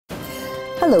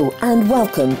Hello and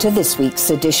welcome to this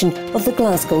week's edition of the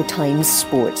Glasgow Times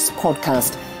Sports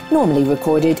podcast, normally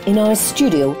recorded in our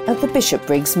studio at the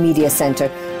Bishopbriggs Media Centre,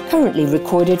 currently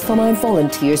recorded from our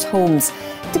volunteers' homes.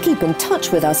 To keep in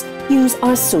touch with us, use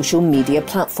our social media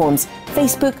platforms,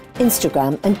 Facebook,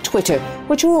 Instagram and Twitter,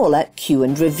 which are all at Q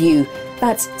and Review.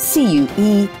 That's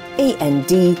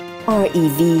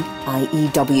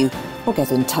CUEANDREVIEW. Or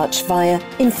get in touch via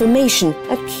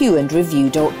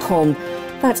information@qandreview.com.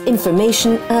 That's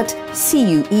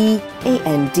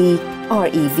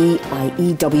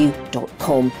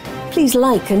information@CUEANDREVIEW.com. Please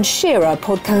like and share our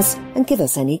podcast and give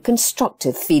us any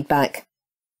constructive feedback.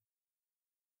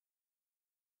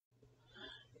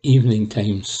 Evening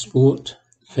Times Sport,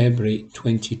 February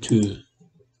 22.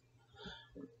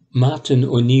 Martin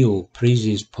O'Neill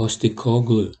praises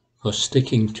Postecoglou for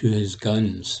sticking to his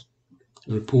guns.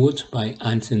 Report by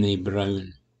Anthony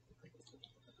Brown.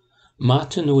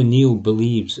 Martin O'Neill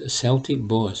believes Celtic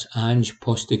boss Ange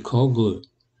Postecoglou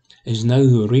is now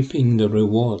reaping the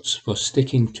rewards for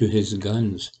sticking to his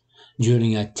guns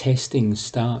during a testing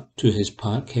start to his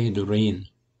Parkhead reign.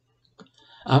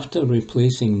 After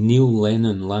replacing Neil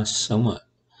Lennon last summer,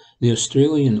 the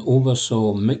Australian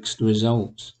oversaw mixed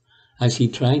results as he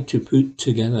tried to put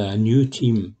together a new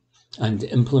team and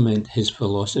implement his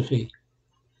philosophy.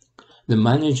 The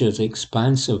manager's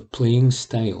expansive playing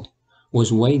style was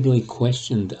widely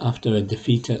questioned after a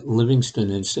defeat at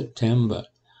Livingston in September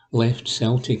left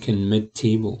Celtic in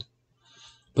mid-table.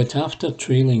 But after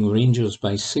trailing Rangers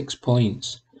by 6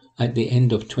 points at the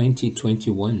end of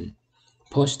 2021,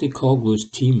 Postecoglou's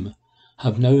team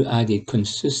have now added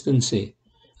consistency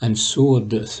and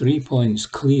soared 3 points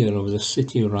clear of the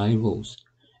city rivals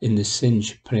in the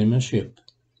Cinch Premiership.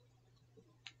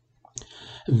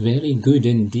 Very good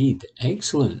indeed,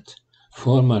 excellent,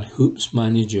 former Hoops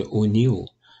manager O'Neill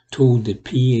told the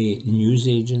PA news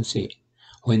agency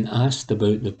when asked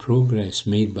about the progress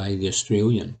made by the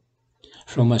Australian.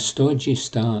 From a stodgy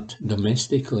start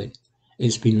domestically,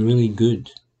 it's been really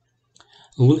good.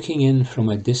 Looking in from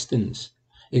a distance,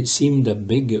 it seemed a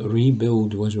big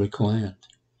rebuild was required.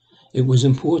 It was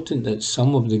important that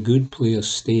some of the good players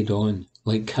stayed on,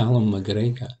 like Callum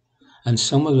McGregor, and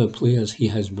some of the players he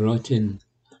has brought in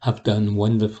have done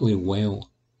wonderfully well.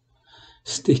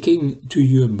 Sticking to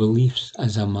your beliefs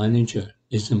as a manager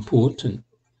is important.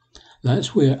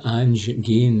 That's where Ange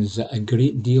gains a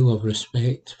great deal of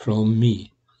respect from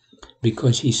me,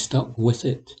 because he stuck with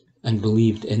it and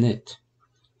believed in it.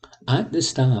 At the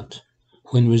start,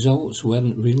 when results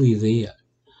weren't really there,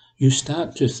 you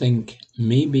start to think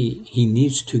maybe he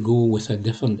needs to go with a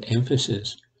different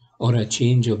emphasis or a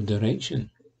change of direction.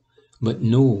 But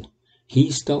no, he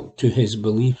stuck to his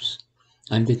beliefs,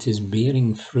 and it is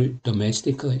bearing fruit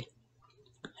domestically.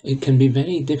 It can be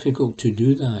very difficult to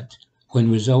do that when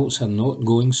results are not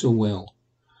going so well.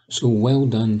 So well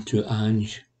done to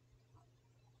Ange.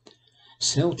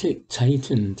 Celtic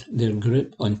tightened their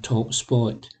grip on top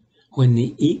spot when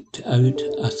they eked out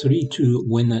a 3-2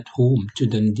 win at home to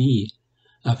Dundee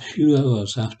a few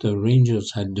hours after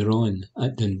Rangers had drawn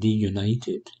at Dundee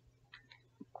United.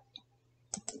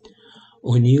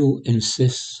 O'Neill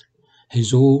insists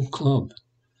his old club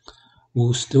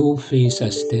will still face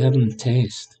a stern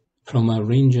test from a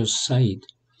Rangers side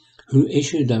who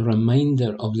issued a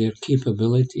reminder of their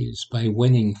capabilities by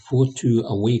winning 4-2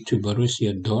 away to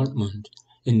Borussia Dortmund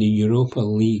in the Europa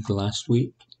League last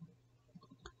week.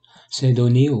 Said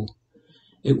O'Neill,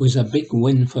 it was a big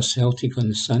win for Celtic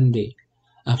on Sunday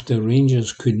after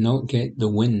Rangers could not get the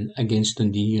win against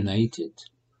Dundee United.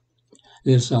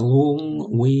 There's a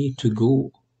long way to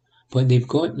go, but they've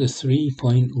got the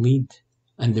 3-point lead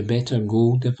and the better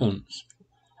goal difference.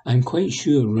 I'm quite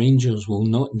sure Rangers will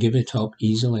not give it up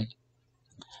easily.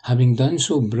 Having done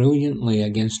so brilliantly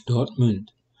against Dortmund,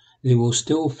 they will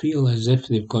still feel as if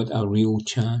they've got a real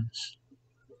chance.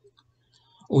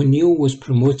 O'Neill was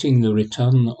promoting the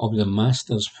return of the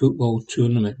Masters football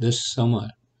tournament this summer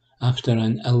after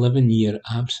an 11-year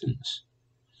absence.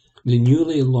 The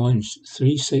newly launched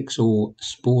 360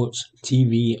 Sports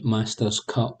TV Masters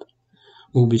Cup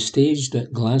will be staged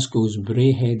at Glasgow's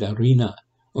Braehead Arena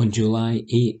on July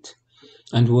 8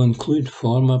 and will include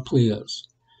former players,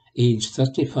 aged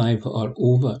 35 or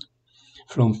over,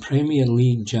 from Premier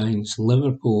League giants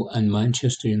Liverpool and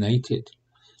Manchester United,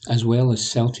 as well as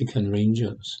Celtic and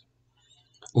Rangers.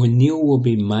 O'Neill will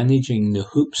be managing the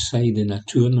Hoops side in a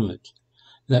tournament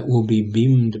that will be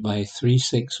beamed by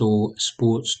 360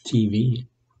 Sports TV.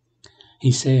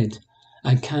 He said,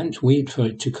 I can't wait for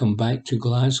it to come back to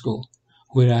Glasgow,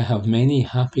 where I have many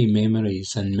happy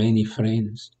memories and many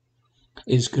friends.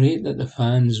 It's great that the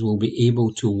fans will be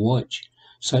able to watch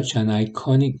such an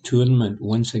iconic tournament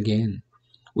once again,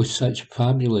 with such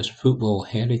fabulous football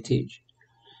heritage.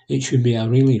 It should be a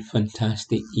really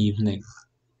fantastic evening.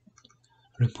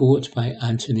 Report by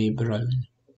Anthony Brown.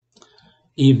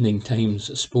 Evening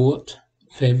Times Sport,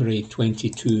 February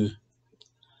 22.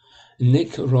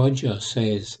 Nick Rogers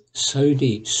says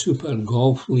Saudi Super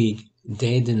Golf League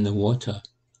dead in the water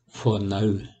for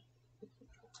now.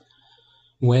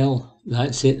 Well,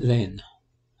 that's it then.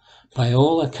 By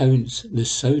all accounts, the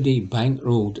Saudi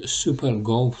bankrolled Super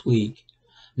Golf League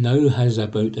now has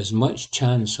about as much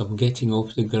chance of getting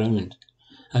off the ground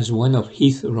as one of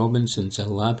Heath Robinson's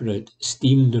elaborate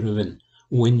steam-driven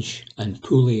winch and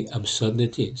pulley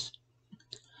absurdities.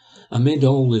 Amid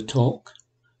all the talk,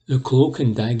 the cloak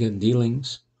and dagger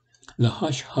dealings, the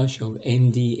hush-hush of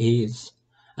NDAs,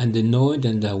 and the nod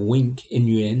and a wink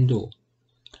innuendo,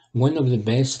 one of the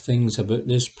best things about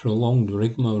this prolonged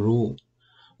rigmarole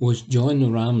was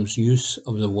John Rahm's use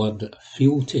of the word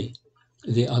fealty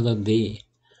the other day,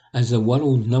 as the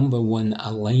world #1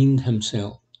 aligned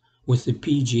himself with the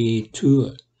PGA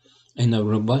Tour in a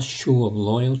robust show of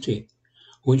loyalty,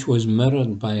 which was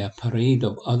mirrored by a parade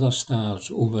of other stars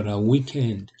over a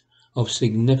weekend of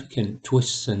significant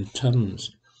twists and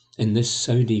turns in this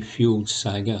Saudi-fueled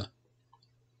saga.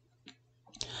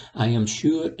 I am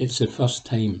sure it's the first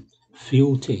time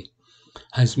fealty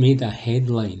has made a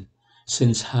headline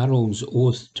since Harold's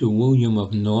oath to William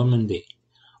of Normandy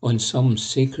on some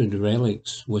sacred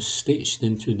relics was stitched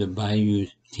into the Bayeux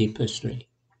tapestry.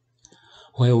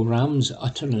 While Rahm's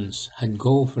utterance had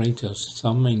golf writers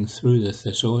thumbing through the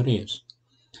thesaurus,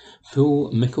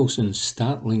 Phil Mickelson's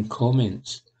startling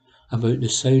comments about the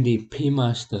Saudi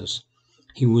paymasters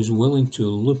he was willing to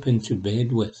loop into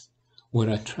bed with were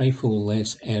a trifle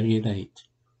less erudite.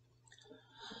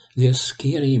 "They're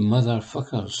scary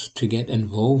motherfuckers to get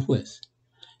involved with,"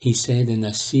 he said in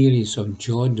a series of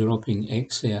jaw-dropping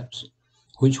excerpts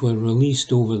which were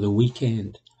released over the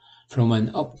weekend from an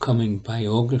upcoming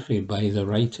biography by the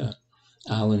writer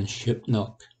Alan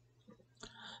Shipnock.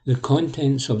 The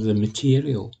contents of the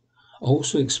material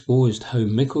also exposed how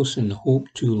Mickelson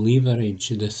hoped to leverage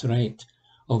the threat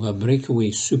of a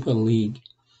breakaway Super League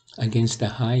against the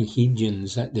high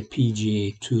Hegians at the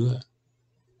PGA Tour.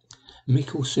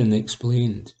 Mickelson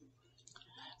explained,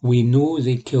 "We know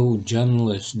they killed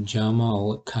journalist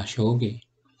Jamal Khashoggi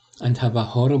and have a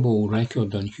horrible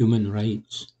record on human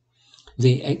rights.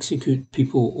 They execute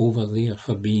people over there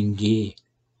for being gay.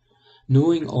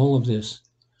 Knowing all of this,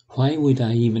 why would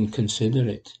I even consider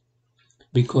it?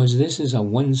 Because this is a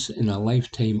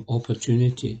once-in-a-lifetime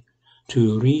opportunity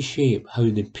to reshape how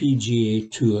the PGA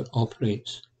Tour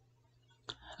operates.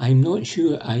 I'm not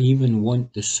sure I even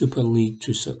want the Super League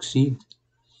to succeed,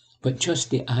 but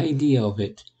just the idea of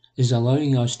it is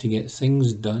allowing us to get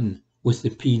things done with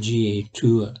the PGA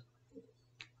Tour."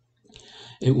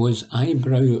 It was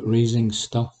eyebrow-raising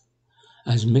stuff,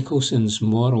 as Mickelson's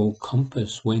moral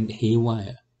compass went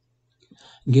haywire.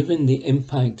 Given the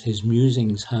impact his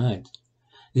musings had,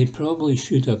 they probably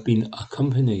should have been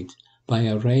accompanied by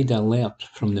a red alert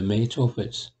from the Met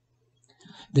Office.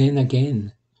 Then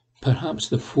again, perhaps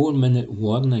the 4-minute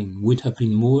warning would have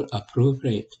been more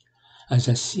appropriate, as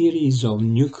a series of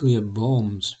nuclear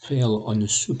bombs fell on the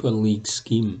Super League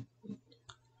scheme.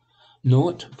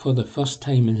 Not for the first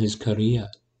time in his career.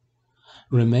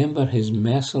 Remember his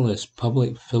merciless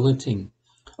public filleting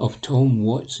of Tom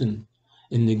Watson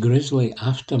in the grisly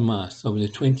aftermath of the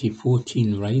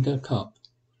 2014 Ryder Cup.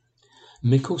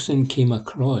 Mickelson came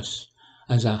across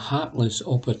as a heartless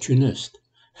opportunist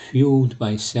fueled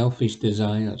by selfish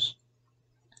desires.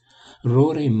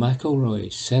 Rory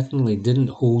McIlroy certainly didn't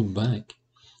hold back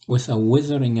with a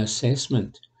withering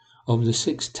assessment of the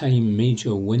 6-time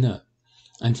major winner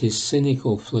and his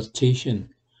cynical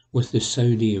flirtation with the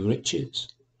Saudi riches.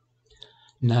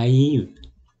 "Naive,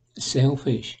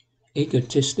 selfish,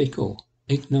 egotistical,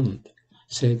 ignorant,"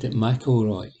 said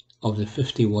McIlroy of the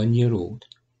 51-year-old.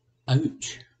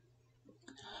 Ouch.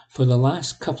 For the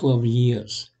last couple of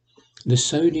years, the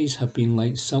Saudis have been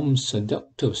like some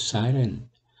seductive siren,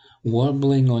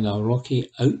 warbling on a rocky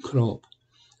outcrop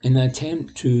in an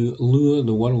attempt to lure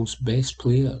the world's best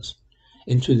players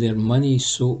into their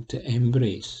money-soaked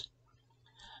embrace.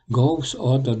 Golf's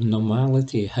ordered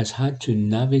normality has had to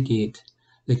navigate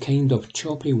the kind of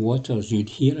choppy waters you'd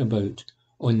hear about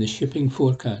on the shipping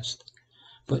forecast,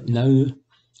 but now,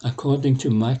 according to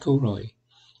McIlroy,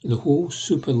 the whole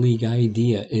Super League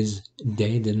idea is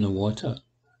dead in the water.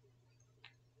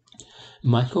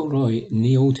 McIlroy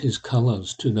nailed his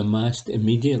colours to the mast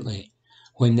immediately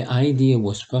when the idea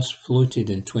was first floated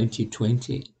in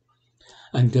 2020,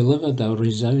 and delivered a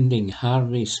resounding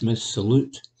Harvey Smith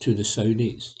salute to the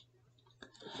Saudis.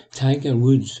 Tiger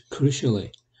Woods,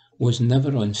 crucially, was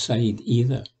never on side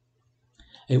either.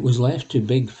 It was left to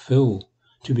Big Phil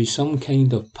to be some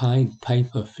kind of Pied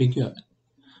Piper figure,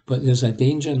 but there's a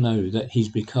danger now that he's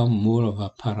become more of a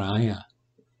pariah.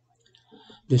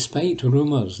 Despite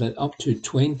rumours that up to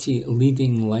 20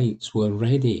 leading lights were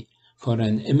ready for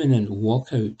an imminent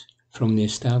walkout from the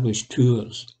established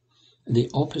tours, the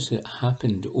opposite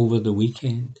happened over the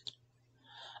weekend.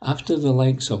 After the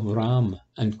likes of Rahm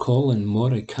and Colin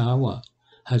Morikawa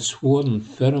had sworn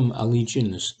firm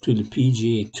allegiance to the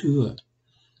PGA Tour,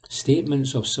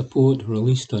 statements of support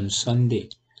released on Sunday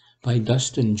by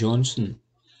Dustin Johnson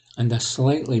and a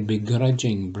slightly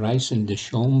begrudging Bryson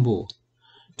DeChambeau,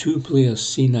 two players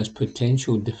seen as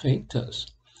potential defectors,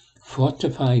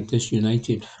 fortified this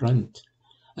united front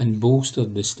and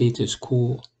bolstered the status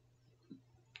quo.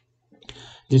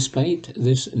 Despite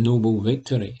this noble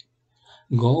victory,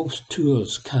 golf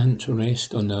tours can't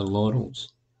rest on their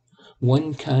laurels.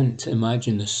 One can't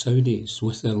imagine the Saudis,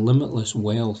 with their limitless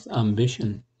wealth,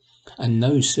 ambition, and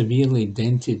now severely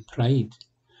dented pride,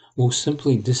 will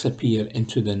simply disappear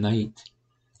into the night.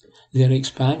 Their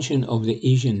expansion of the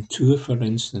Asian Tour, for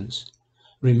instance,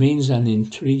 remains an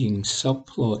intriguing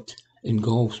subplot in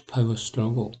golf's power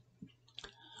struggle.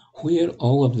 Where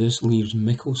all of this leaves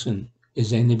Mickelson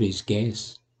is anybody's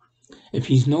guess. If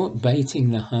he's not biting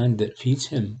the hand that feeds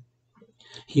him,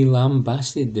 he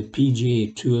lambasted the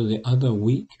PGA Tour the other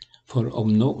week for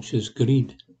obnoxious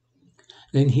greed.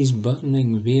 Then he's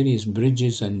burning various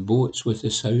bridges and boats with the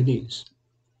Saudis.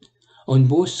 On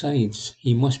both sides,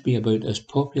 he must be about as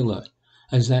popular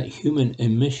as that human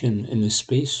emission in the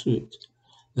spacesuit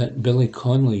that Billy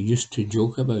Connolly used to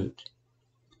joke about.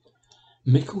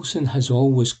 Mickelson has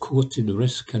always quoted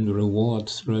risk and reward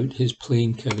throughout his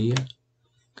playing career.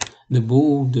 The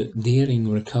bold, daring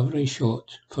recovery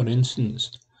shot, for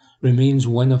instance, remains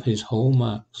one of his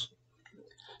hallmarks.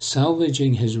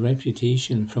 Salvaging his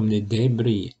reputation from the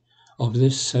debris of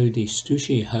this Saudi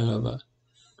sushi, however,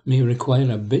 may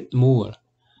require a bit more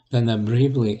than a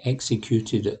bravely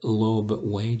executed lob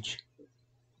wedge.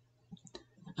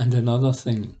 And another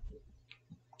thing.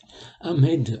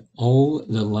 Amid all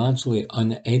the largely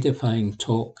unedifying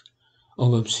talk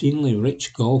of obscenely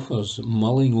rich golfers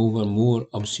mulling over more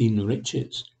obscene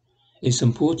riches, it's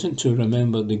important to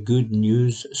remember the good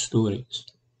news stories.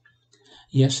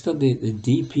 Yesterday, the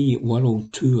DP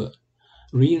World Tour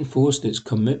reinforced its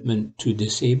commitment to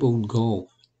disabled golf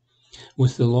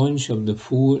with the launch of the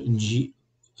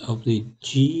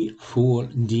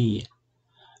G4D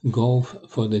Golf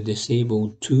for the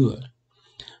Disabled Tour,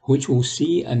 which will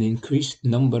see an increased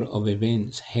number of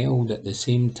events held at the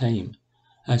same time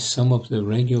as some of the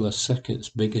regular circuit's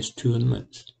biggest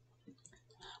tournaments.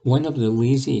 One of the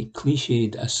lazy,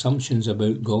 cliched assumptions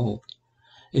about golf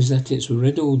is that it's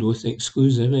riddled with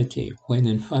exclusivity when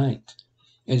in fact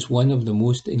it's one of the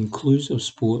most inclusive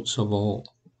sports of all.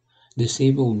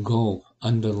 Disabled golf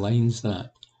underlines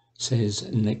that, says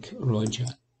Nick Roger.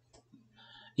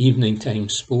 Evening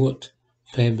Times Sport,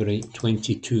 February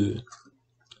 22.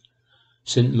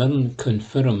 St Mirren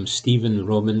confirms Stephen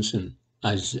Robinson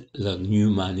as their new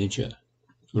manager.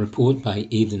 Report by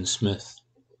Aidan Smith.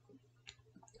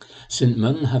 St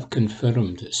Mirren have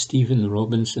confirmed Stephen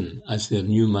Robinson as their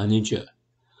new manager.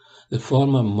 The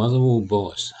former Motherwell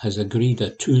boss has agreed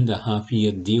a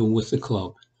 2.5-year deal with the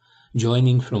club,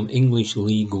 joining from English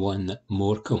League One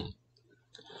Morecambe.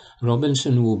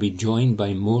 Robinson will be joined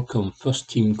by Morecambe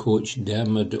first-team coach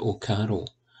Dermot O'Carroll,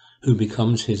 who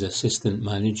becomes his assistant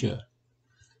manager.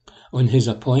 On his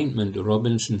appointment,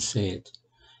 Robinson said,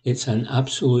 "It's an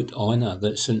absolute honour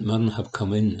that St Mirren have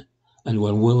come in and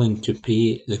were willing to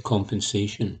pay the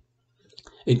compensation.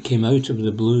 It came out of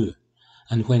the blue,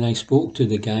 and when I spoke to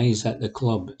the guys at the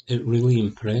club, it really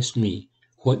impressed me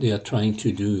what they are trying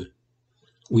to do.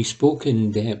 We spoke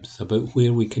in depth about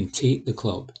where we can take the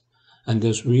club, and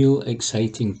there's real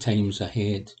exciting times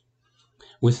ahead.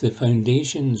 With the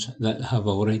foundations that have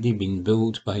already been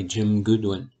built by Jim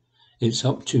Goodwin, it's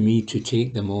up to me to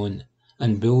take them on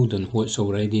and build on what's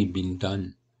already been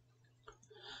done."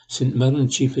 St Mirren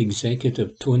Chief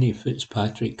Executive Tony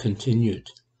Fitzpatrick continued,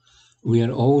 "We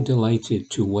are all delighted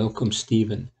to welcome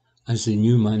Stephen as the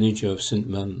new manager of St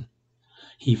Mirren.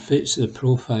 He fits the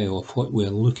profile of what we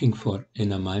are looking for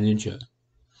in a manager.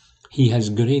 He has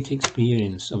great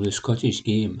experience of the Scottish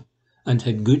game and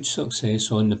had good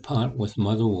success on the park with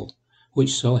Motherwell,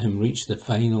 which saw him reach the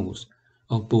finals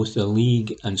of both the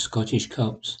League and Scottish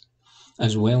Cups,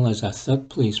 as well as a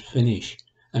third-place finish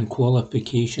and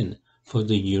qualification for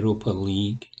the Europa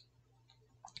League.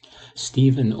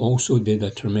 Stephen also did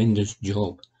a tremendous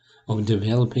job of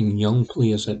developing young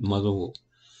players at Motherwell,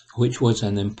 which was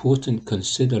an important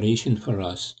consideration for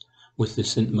us with the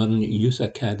St Mirren Youth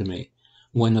Academy,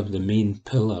 one of the main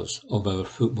pillars of our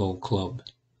football club.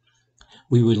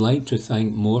 We would like to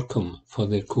thank Morecambe for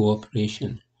their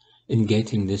cooperation in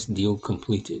getting this deal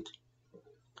completed.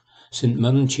 St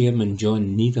Mirren chairman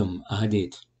John Needham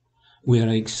added, "We are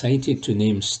excited to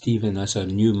name Stephen as our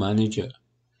new manager.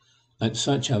 At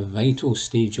such a vital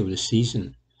stage of the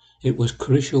season, it was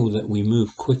crucial that we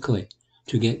move quickly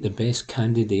to get the best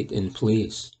candidate in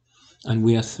place, and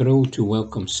we are thrilled to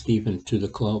welcome Stephen to the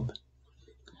club.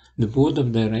 The board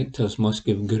of directors must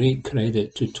give great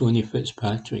credit to Tony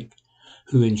Fitzpatrick,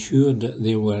 who ensured that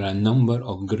there were a number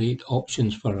of great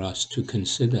options for us to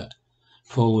consider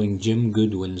following Jim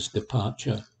Goodwin's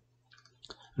departure."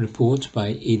 Report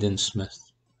by Aidan Smith.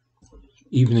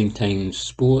 Evening Times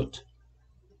Sport,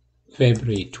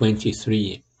 February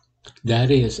 23.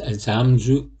 Darius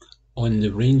Adamczuk on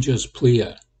the Rangers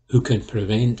player who can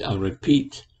prevent a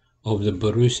repeat of the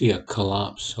Borussia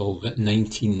collapse of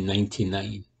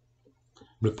 1999.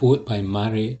 Report by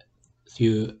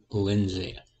Matthew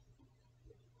Lindsay.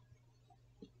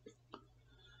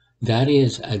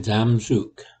 Darius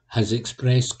Adamczuk has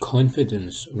expressed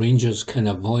confidence Rangers can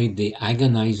avoid the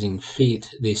agonising fate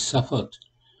they suffered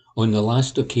on the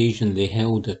last occasion they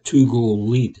held a 2-goal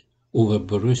lead over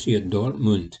Borussia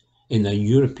Dortmund in a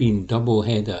European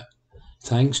double-header,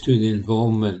 thanks to the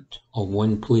involvement of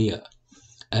one player,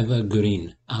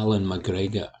 evergreen Alan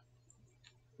McGregor.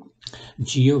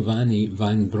 Giovanni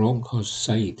van Bronckhorst's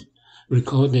side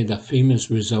recorded a famous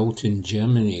result in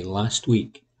Germany last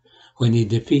week when he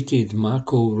defeated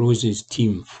Marco Rose's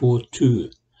team 4-2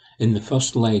 in the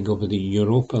first leg of the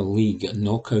Europa League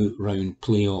knockout round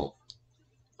play-off.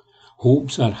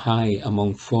 Hopes are high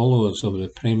among followers of the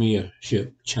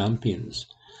Premiership champions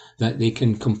that they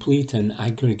can complete an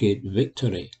aggregate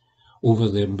victory over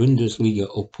their Bundesliga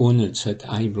opponents at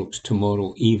Ibrox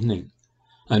tomorrow evening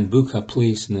and book a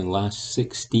place in the last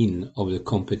 16 of the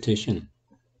competition.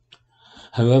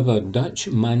 However, Dutch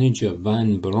manager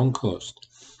Van Bronckhorst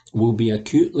will be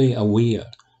acutely aware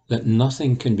that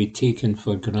nothing can be taken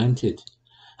for granted,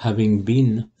 having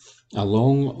been,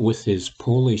 along with his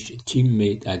Polish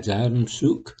teammate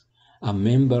Adamczuk, a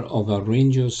member of a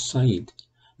Rangers side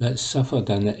that suffered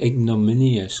an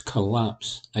ignominious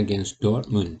collapse against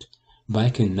Dortmund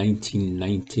back in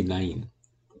 1999.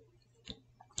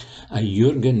 A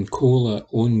Jurgen Kohler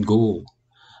own goal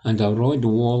and a Rod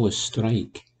Wallace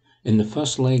strike in the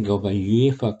first leg of a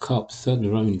UEFA Cup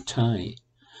third-round tie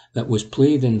that was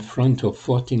played in front of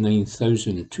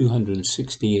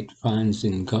 49,268 fans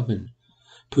in Govan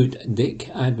put Dick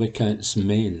Advocaat's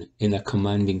men in a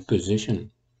commanding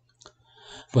position.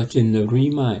 But in the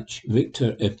rematch,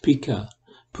 Victor Epika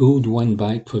pulled one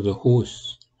back for the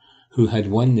hosts, who had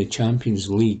won the Champions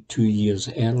League 2 years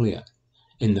earlier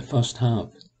in the first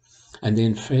half, and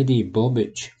then Freddie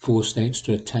Bobic forced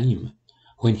extra time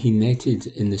when he netted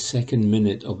in the second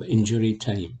minute of injury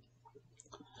time.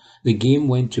 The game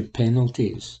went to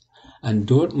penalties, and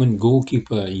Dortmund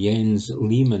goalkeeper Jens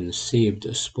Lehmann saved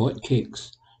spot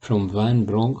kicks from Van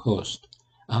Bronckhorst,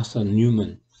 Arthur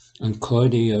Newman and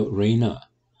Claudio Reyna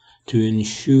to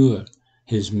ensure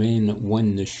his men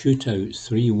won the shootout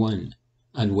 3-1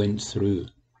 and went through.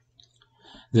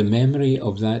 The memory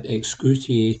of that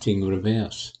excruciating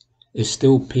reverse is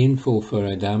still painful for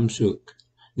Adamczuk,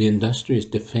 the industrious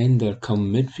defender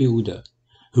come midfielder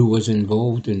who was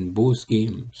involved in both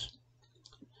games.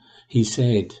 He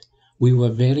said, "We were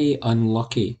very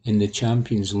unlucky in the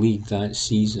Champions League that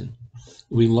season.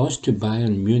 We lost to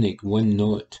Bayern Munich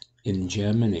 1-0 in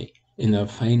Germany in our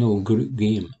final group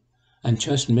game and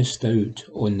just missed out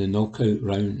on the knockout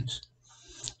rounds.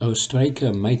 Our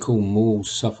striker Michael Moles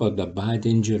suffered a bad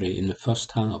injury in the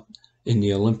first half in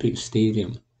the Olympic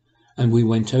Stadium, and we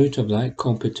went out of that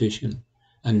competition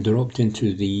and dropped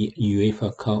into the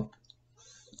UEFA Cup.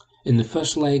 In the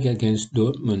first leg against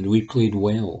Dortmund we played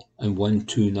well and won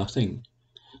 2-0,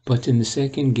 but in the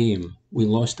second game we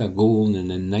lost a goal in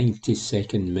the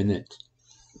 92nd minute.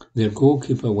 Their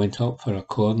goalkeeper went up for a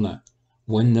corner,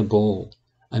 won the ball,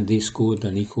 and they scored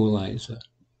an equaliser.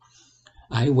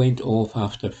 I went off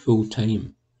after full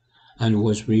time and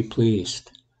was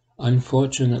replaced.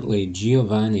 Unfortunately,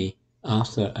 Giovanni,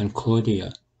 Arthur and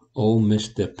Claudia all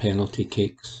missed their penalty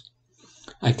kicks.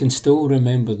 I can still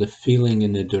remember the feeling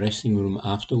in the dressing room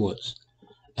afterwards.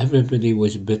 Everybody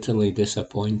was bitterly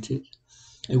disappointed.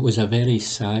 It was a very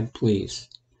sad place.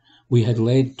 We had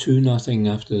led 2-0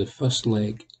 after the first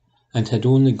leg and had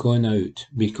only gone out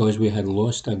because we had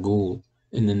lost a goal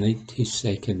in the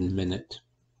 92nd minute."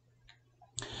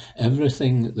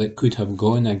 Everything that could have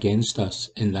gone against us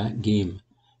in that game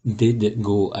did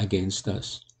go against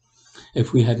us.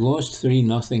 If we had lost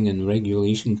 3-0 in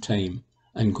regulation time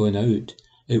and gone out,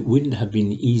 it wouldn't have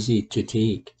been easy to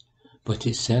take, but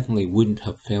it certainly wouldn't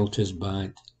have felt as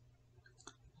bad.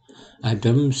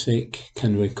 Adamczyk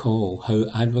can recall how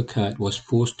Advocat was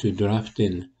forced to draft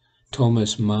in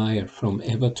Thomas Meyer from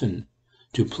Everton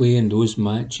to play in those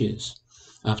matches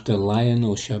after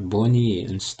Lionel Charbonnier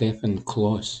and Stefan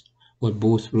Klos were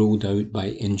both ruled out by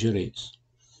injuries.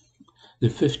 The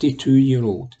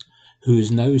 52-year-old, who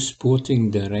is now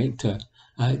sporting director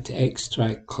at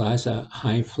Ekstraklasa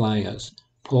High Flyers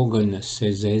Pogoń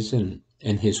Szczecin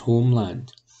in his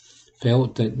homeland,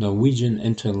 felt that Norwegian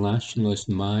internationalist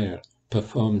Meyer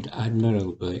performed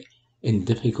admirably in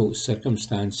difficult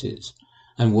circumstances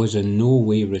and was in no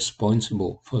way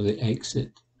responsible for the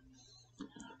exit.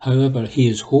 However, he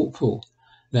is hopeful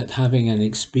that having an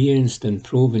experienced and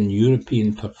proven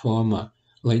European performer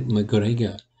like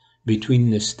McGregor between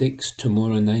the sticks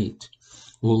tomorrow night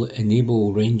will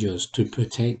enable Rangers to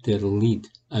protect their lead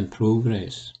and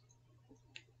progress.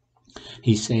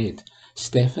 He said,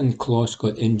 Stefan Klos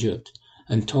got injured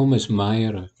and Thomas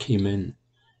Meyer came in.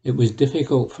 It was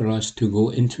difficult for us to go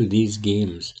into these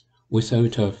games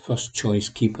without our first choice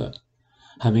keeper.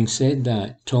 Having said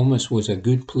that, Thomas was a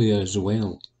good player as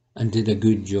well and did a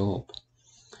good job.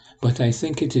 But I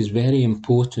think it is very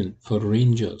important for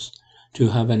Rangers to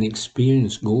have an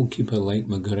experienced goalkeeper like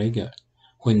McGregor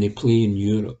when they play in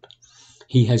Europe.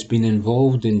 He has been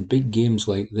involved in big games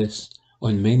like this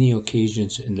on many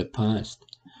occasions in the past,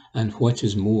 and what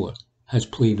is more, has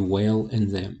played well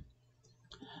in them.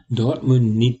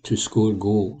 Dortmund need to score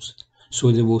goals,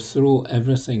 so they will throw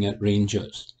everything at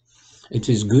Rangers. It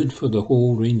is good for the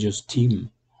whole Rangers team,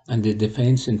 and the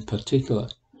defence in particular,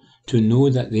 to know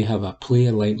that they have a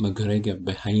player like McGregor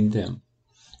behind them.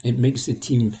 It makes the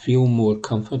team feel more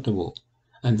comfortable,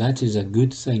 and that is a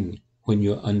good thing when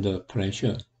you're under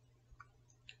pressure.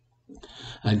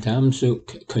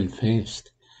 Adamczyk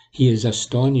confessed he is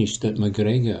astonished that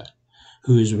McGregor,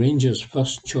 who is Rangers'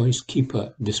 first choice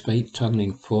keeper despite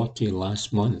turning 40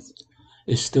 last month,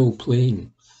 is still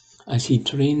playing, as he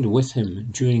trained with him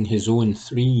during his own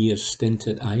 3-year stint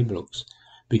at Ibrox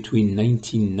between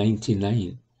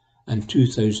 1999 and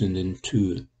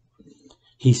 2002.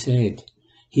 He said,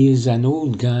 "He is an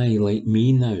old guy like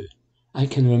me now. I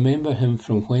can remember him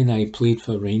from when I played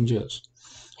for Rangers.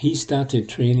 He started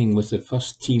training with the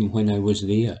first team when I was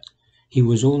there. He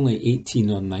was only 18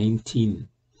 or 19.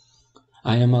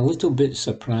 I am a little bit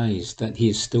surprised that he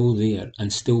is still there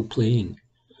and still playing,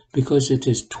 because it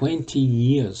is 20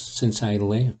 years since I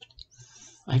left.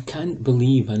 I can't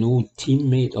believe an old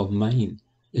teammate of mine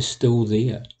is still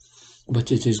there,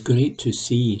 but it is great to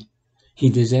see. He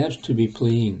deserves to be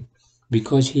playing,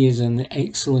 because he is an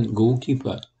excellent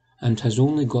goalkeeper and has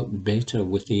only got better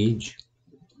with age."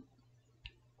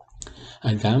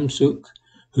 Adamczyk,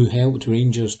 who helped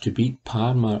Rangers to beat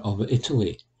Parma of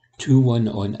Italy 2-1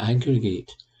 on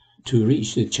aggregate to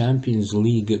reach the Champions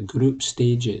League group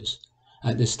stages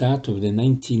at the start of the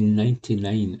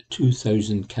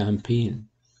 1999-2000 campaign,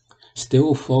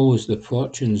 still follows the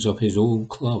fortunes of his old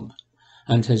club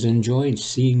and has enjoyed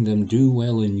seeing them do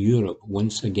well in Europe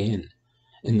once again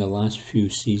in the last few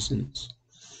seasons.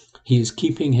 He is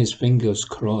keeping his fingers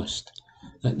crossed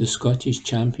that the Scottish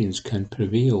champions can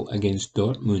prevail against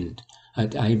Dortmund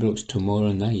at Ibrox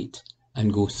tomorrow night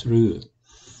and go through,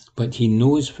 but he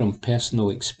knows from personal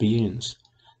experience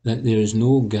that there is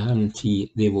no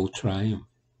guarantee they will triumph.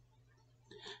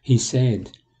 He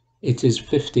said, "It is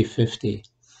 50-50.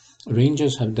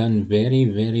 Rangers have done very,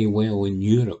 very well in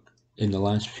Europe in the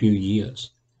last few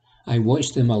years. I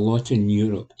watched them a lot in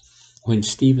Europe when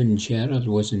Steven Gerrard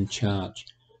was in charge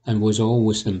and was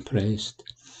always impressed.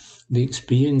 The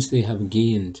experience they have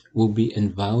gained will be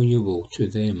invaluable to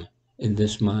them in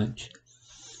this match.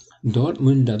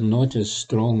 Dortmund are not as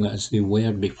strong as they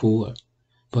were before,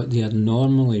 but they are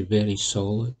normally very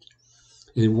solid.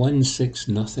 They won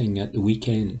 6-0 at the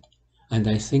weekend, and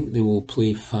I think they will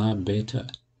play far better,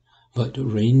 but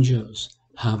Rangers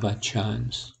have a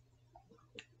chance."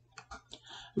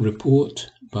 Report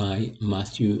by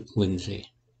Matthew Lindsay.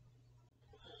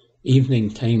 Evening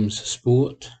Times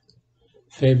Sport,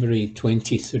 February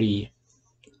 23.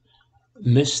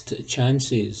 Missed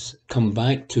chances come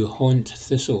back to haunt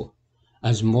Thistle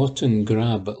as Morton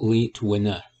grab late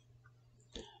winner.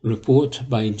 Report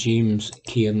by James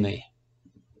Kearney.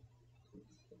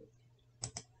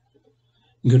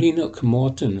 Greenock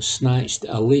Morton snatched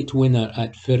a late winner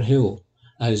at Firhill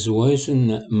as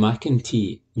Wesson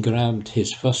McEntee grabbed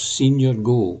his first senior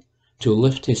goal to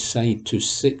lift his side to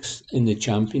 6th in the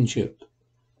Championship.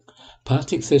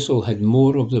 Partick Thistle had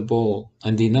more of the ball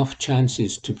and enough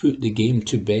chances to put the game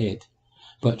to bed,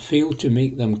 but failed to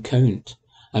make them count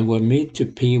and were made to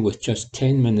pay with just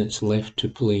 10 minutes left to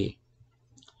play.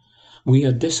 "We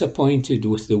are disappointed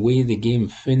with the way the game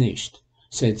finished,"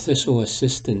 said Thistle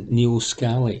assistant Neil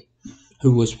Scally,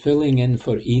 who was filling in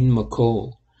for Ian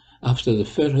McCall after the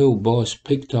Firhill boss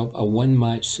picked up a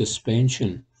one-match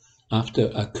suspension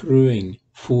after accruing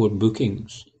 4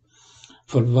 bookings.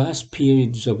 "For vast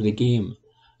periods of the game,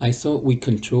 I thought we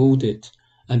controlled it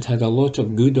and had a lot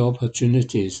of good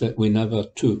opportunities that we never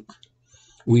took.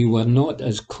 We were not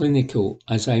as clinical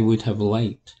as I would have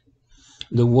liked.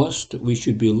 The worst we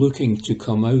should be looking to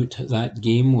come out that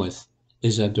game with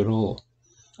is a draw.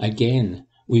 Again,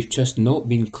 we've just not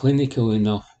been clinical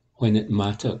enough when it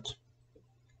mattered."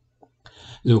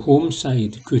 The home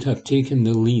side could have taken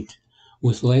the lead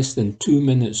with less than 2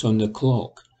 minutes on the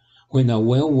clock when a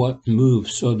well-worked move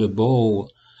saw the ball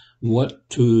worked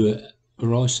to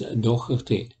Ross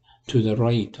Doherty to the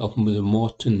right of the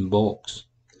Morton box.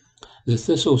 The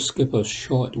Thistle skipper's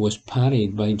shot was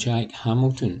parried by Jack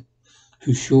Hamilton,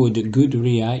 who showed good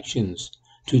reactions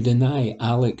to deny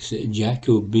Alex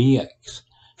Jakubiak's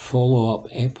follow-up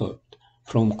effort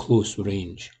from close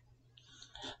range.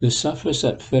 The surface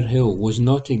at Firhill was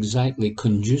not exactly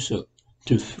conducive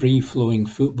to free-flowing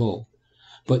football,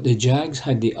 but the Jags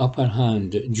had the upper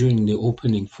hand during the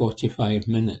opening 45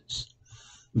 minutes.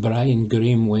 Brian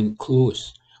Graham went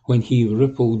close when he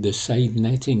rippled the side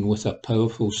netting with a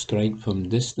powerful strike from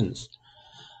distance,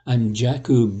 and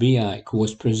Jakubiak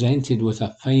was presented with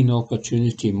a fine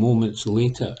opportunity moments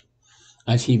later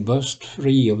as he burst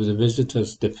free of the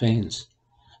visitors' defence,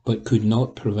 but could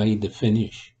not provide the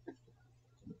finish.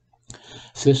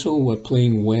 Thistle were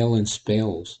playing well in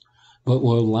spells, but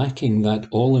were lacking that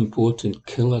all-important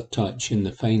killer touch in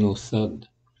the final third.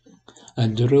 A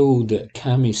drilled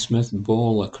Cammy Smith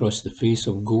ball across the face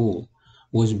of goal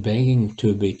was begging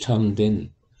to be turned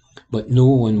in, but no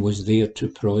one was there to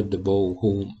prod the ball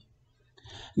home.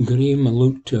 Graham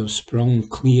looked to have sprung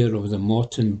clear of the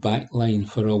Morton backline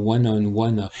for a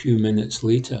one-on-one a few minutes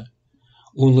later,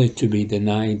 only to be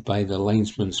denied by the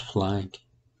linesman's flag.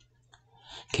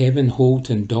 Kevin Holt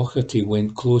and Doherty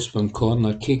went close from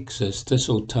corner kicks as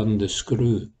Thistle turned the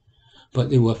screw, but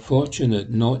they were fortunate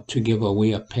not to give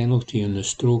away a penalty on the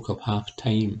stroke of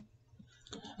half-time.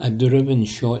 A driven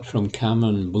shot from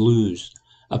Cameron Blues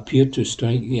appeared to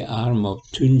strike the arm of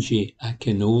Tunji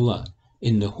Akinola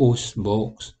in the host's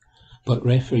box, but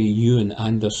referee Ewan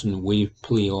Anderson waved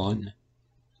play on.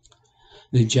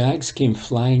 The Jags came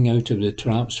flying out of the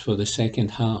traps for the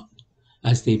second half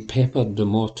as they peppered the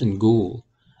Morton goal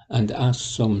and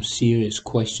asked some serious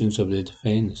questions of the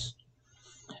defence.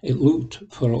 It looked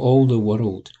for all the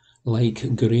world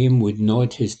like Graham would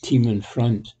nod his team in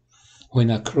front when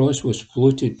a cross was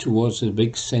floated towards the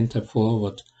big centre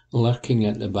forward lurking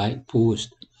at the back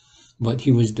post, but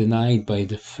he was denied by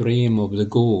the frame of the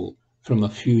goal from a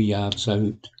few yards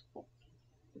out.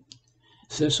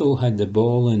 Thistle had the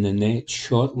ball in the net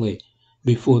shortly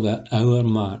before the hour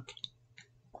mark,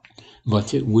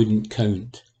 but it wouldn't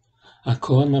count. A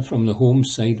corner from the home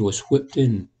side was whipped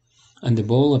in, and the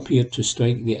ball appeared to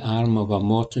strike the arm of a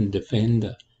Morton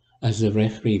defender as the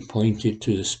referee pointed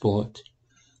to the spot.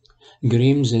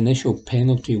 Graham's initial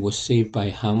penalty was saved by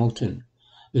Hamilton.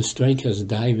 The striker's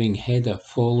diving header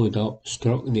followed up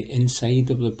struck the inside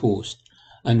of the post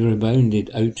and rebounded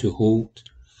out to Holt.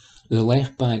 The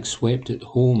left-back swept it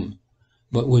home,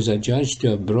 but was adjudged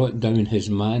to have brought down his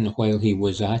man while he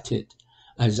was at it,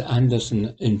 as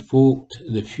Anderson invoked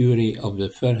the fury of the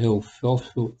Firhill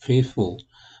faithful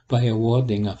by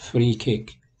awarding a free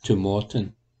kick to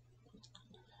Morton.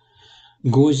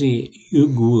 Gozi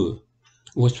Ugwu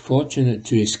was fortunate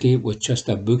to escape with just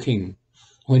a booking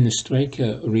when the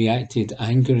striker reacted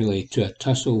angrily to a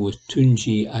tussle with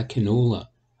Tunji Akinola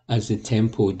as the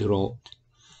tempo dropped.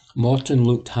 Morton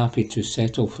looked happy to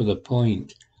settle for the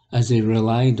point as they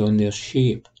relied on their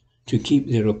shape to keep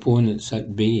their opponents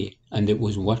at bay, and it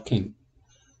was working.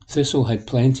 Thistle had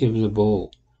plenty of the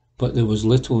ball, but there was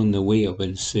little in the way of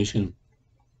incision.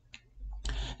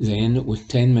 Then, with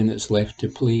 10 minutes left to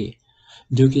play,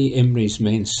 Dougie Imrie's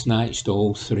men snatched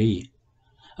all three.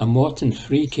 A Morton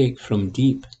free kick from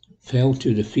deep fell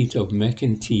to the feet of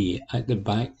McEntee at the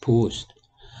back post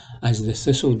as the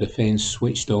Thistle defence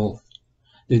switched off.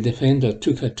 The defender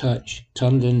took a touch,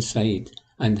 turned inside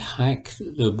and hacked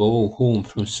the ball home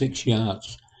from 6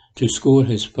 yards to score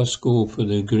his first goal for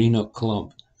the Greenock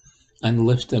club and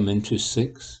lift them into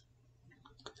 6th.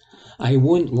 I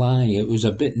won't lie, it was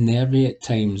a bit nervy at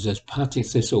times as Partick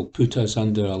Thistle put us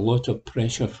under a lot of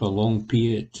pressure for long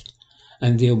periods,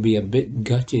 and they'll be a bit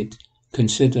gutted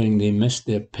considering they missed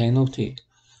their penalty,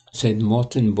 said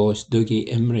Morton boss Dougie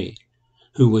Imrie,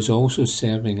 who was also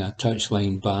serving a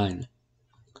touchline ban.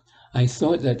 I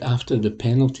thought that after the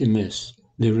penalty miss,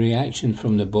 the reaction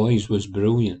from the boys was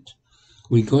brilliant.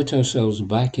 We got ourselves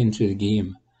back into the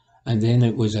game, and then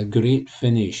it was a great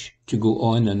finish to go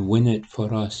on and win it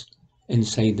for us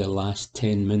inside the last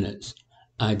 10 minutes,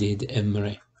 added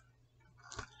Imrie.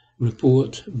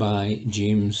 Report by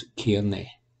James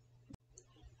Kearney.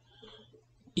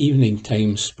 Evening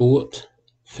Times Sport,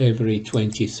 February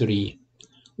 23.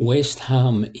 West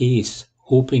Ham ace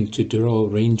hoping to draw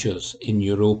Rangers in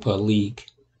Europa League.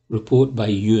 Report by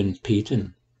Ewan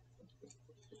Payton.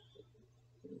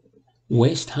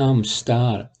 West Ham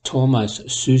star Thomas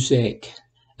Soucek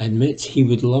admits he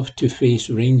would love to face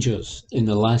Rangers in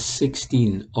the last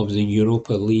 16 of the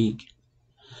Europa League.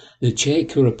 The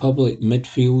Czech Republic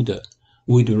midfielder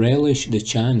would relish the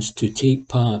chance to take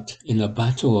part in a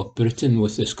battle of Britain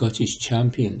with the Scottish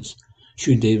champions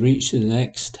should they reach the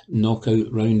next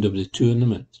knockout round of the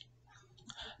tournament.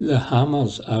 The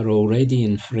Hammers are already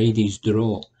in Friday's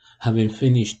draw, having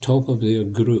finished top of their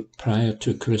group prior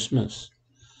to Christmas.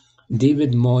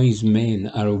 David Moyes' men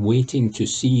are waiting to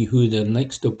see who their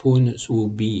next opponents will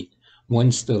be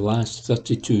once the last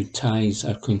 32 ties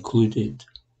are concluded.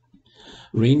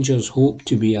 Rangers hope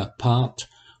to be a part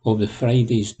of the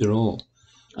Friday's draw,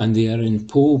 and they are in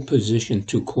pole position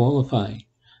to qualify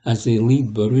as they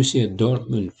lead Borussia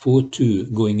Dortmund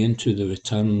 4-2 going into the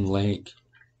return leg.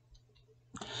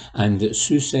 And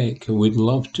Soucek would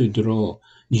love to draw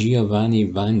Giovanni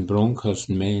Van Bronckhorst's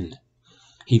men.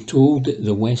 He told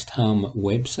the West Ham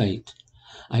website,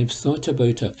 "I've thought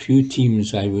about a few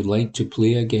teams I would like to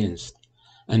play against,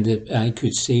 and if I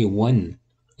could say one,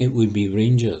 it would be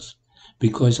Rangers,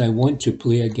 because I want to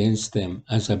play against them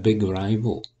as a big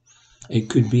rival. It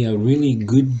could be a really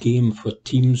good game for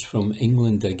teams from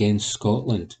England against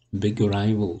Scotland, big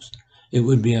rivals. It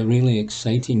would be a really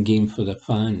exciting game for the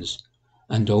fans,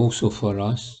 and also for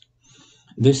us.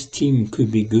 This team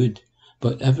could be good,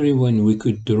 but everyone we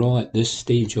could draw at this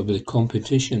stage of the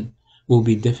competition will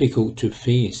be difficult to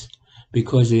face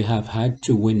because they have had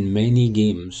to win many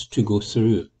games to go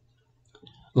through.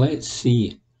 Let's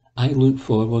see. I look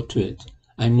forward to it.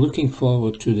 I'm looking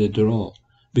forward to the draw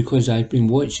because I've been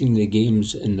watching the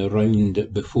games in the round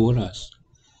before us.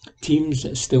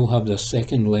 Teams still have their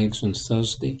second legs on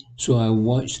Thursday, so I'll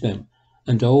watch them,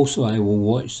 and also I will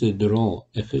watch the draw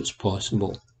if it's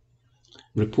possible."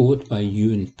 Report by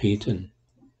Ewan Payton.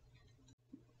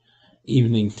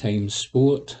 Evening Times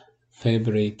Sport,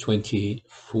 February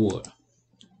 24.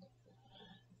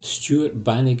 Stuart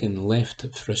Bannigan left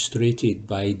frustrated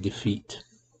by defeat.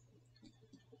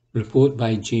 Report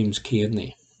by James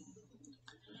Kearney.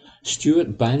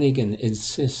 Stuart Bannigan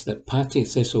insists that Partick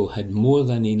Thistle had more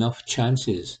than enough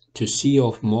chances to see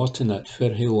off Morton at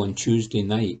Firhill on Tuesday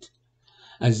night,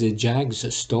 as the Jags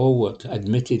stalwart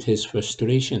admitted his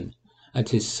frustration at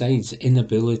his side's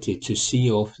inability to see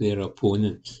off their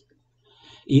opponents.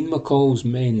 Ian McCall's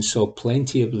men saw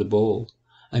plenty of the ball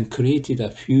and created a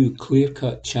few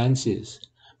clear-cut chances,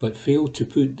 but failed to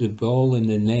put the ball in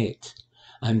the net,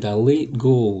 and a late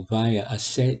goal via a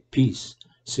set piece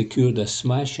secured a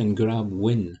smash-and-grab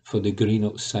win for the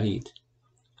Greenock side.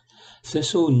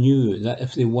 Thistle knew that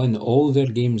if they won all their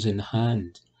games in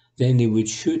hand, then they would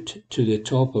shoot to the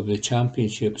top of the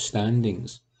championship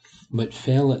standings, but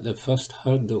fell at the first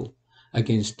hurdle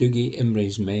against Dougie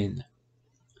Imrie's men.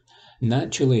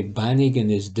 Naturally, Bannigan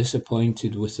is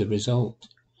disappointed with the result,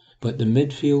 but the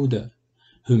midfielder,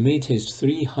 who made his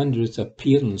 300th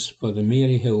appearance for the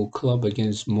Maryhill club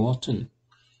against Morton,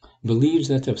 believes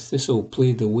that if Thistle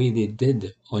play the way they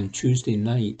did on Tuesday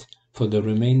night for the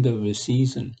remainder of the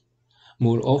season,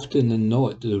 more often than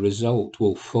not the result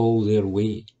will fall their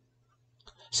way.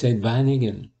 Said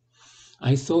Bannigan,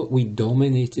 "I thought we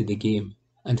dominated the game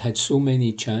and had so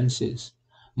many chances.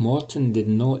 Morton did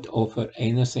not offer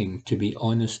anything, to be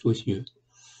honest with you.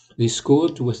 They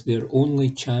scored with their only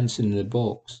chance in the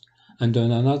box, and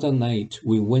on another night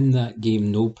we win that game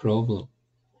no problem.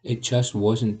 It just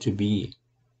wasn't to be.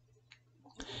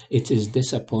 It is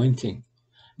disappointing,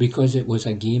 because it was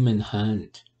a game in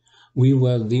hand. We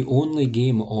were the only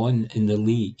game on in the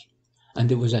league, and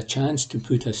it was a chance to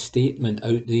put a statement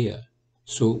out there,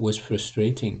 so it was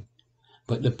frustrating.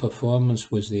 But the performance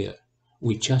was there.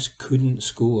 We just couldn't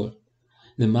score.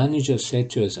 The manager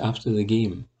said to us after the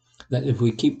game that if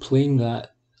we keep playing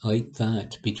like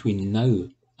that between now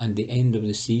and the end of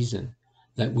the season,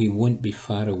 that we won't be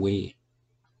far away."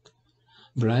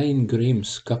 Brian Graham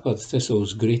scuppered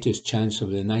Thistle's greatest chance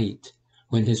of the night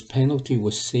when his penalty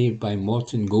was saved by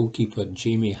Morton goalkeeper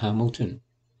Jamie Hamilton.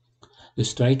 The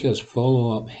striker's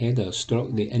follow-up header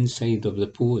struck the inside of the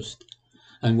post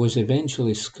and was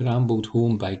eventually scrambled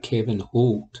home by Kevin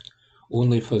Holt,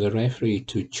 only for the referee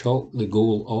to chalk the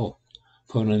goal off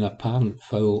for an apparent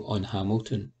foul on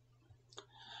Hamilton.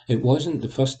 It wasn't the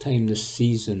first time this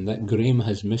season that Graham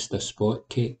has missed a spot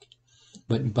kick,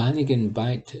 but Bannigan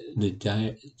backed the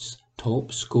Giants'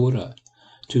 top scorer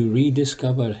to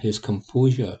rediscover his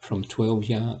composure from 12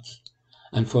 yards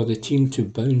and for the team to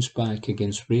bounce back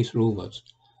against Wraith Rovers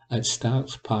at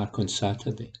Starks Park on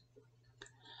Saturday.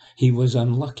 He was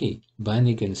unlucky,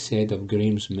 Bannigan said of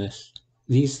Graham's miss.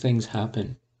 These things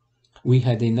happen. We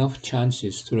had enough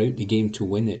chances throughout the game to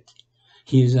win it.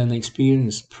 He is an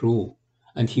experienced pro,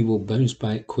 and he will bounce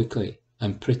back quickly.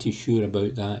 I'm pretty sure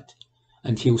about that.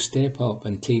 And he'll step up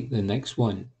and take the next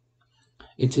one.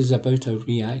 It is about a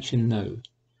reaction now.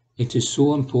 It is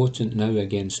so important now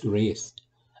against Wraith,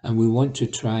 and we want to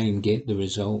try and get the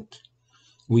result.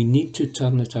 We need to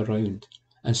turn it around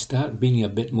and start being a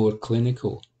bit more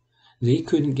clinical. They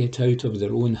couldn't get out of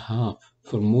their own half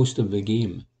for most of the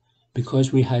game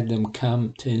because we had them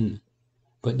camped in,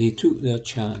 but they took their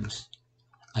chance,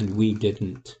 and we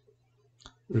didn't.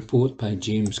 Report by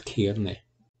James Kearney.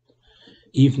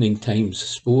 Evening Times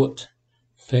Sport,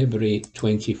 February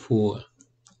 24.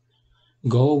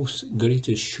 Golf's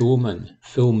greatest showman,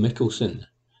 Phil Mickelson,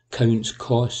 counts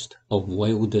cost of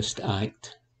wildest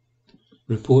act.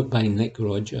 Report by Nick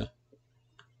Rodger.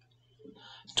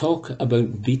 Talk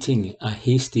about beating a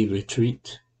hasty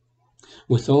retreat.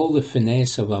 With all the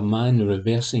finesse of a man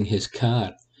reversing his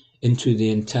car into the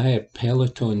entire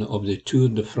peloton of the Tour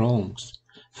de France,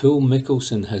 Phil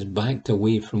Mickelson has backed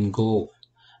away from golf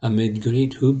amid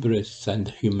great hubris and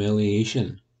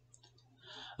humiliation.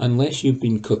 Unless you've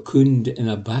been cocooned in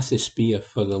a bathysphere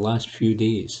for the last few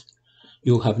days,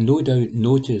 you'll have no doubt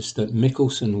noticed that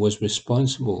Mickelson was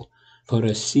responsible for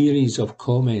a series of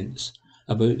comments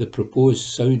about the proposed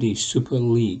Saudi Super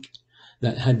League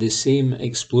that had the same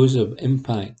explosive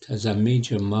impact as a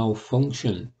major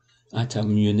malfunction at a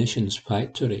munitions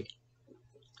factory.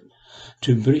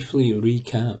 To briefly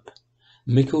recap,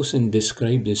 Mickelson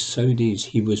described the Saudis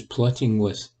he was plotting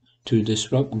with to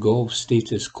disrupt golf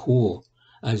status quo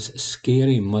as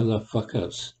scary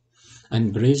motherfuckers,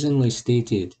 and brazenly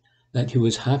stated that he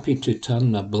was happy to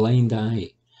turn a blind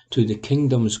eye to the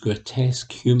kingdom's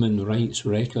grotesque human rights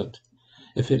record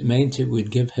if it meant it would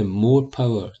give him more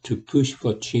power to push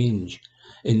for change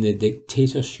in the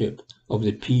dictatorship of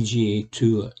the PGA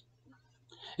Tour.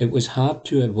 It was hard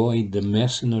to avoid the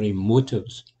mercenary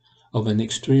motives of an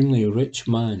extremely rich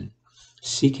man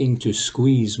seeking to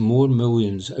squeeze more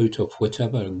millions out of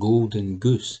whatever golden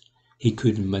goose he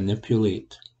could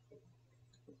manipulate.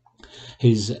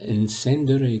 His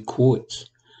incendiary quotes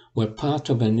were part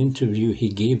of an interview he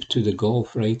gave to the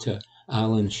golf writer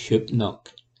Alan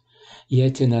Shipnuck,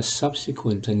 yet in a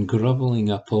subsequent and grovelling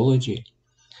apology,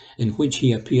 in which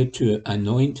he appeared to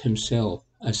anoint himself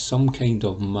as some kind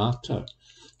of martyr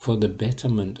for the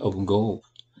betterment of golf,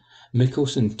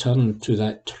 Mickelson turned to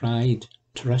that tried,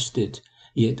 trusted,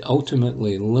 yet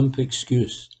ultimately limp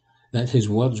excuse that his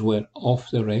words were off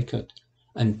the record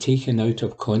and taken out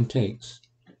of context.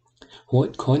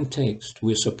 What context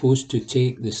we're supposed to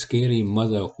take the scary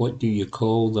mother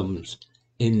what-do-you-call-thems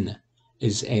in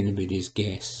is anybody's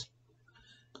guess.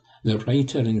 The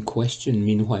writer in question,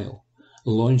 meanwhile,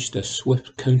 launched a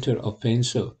swift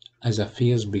counter-offensive as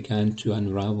affairs began to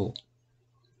unravel.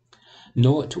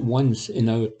 Not once in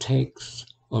our texts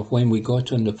or when we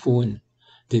got on the phone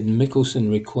did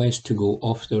Mickelson request to go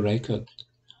off the record,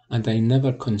 and I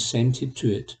never consented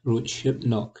to it, wrote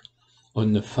Shipnuck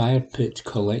on the Fire Pit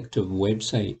Collective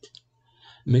website.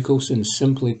 Mickelson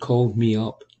simply called me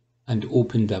up and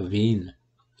opened a vein.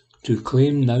 To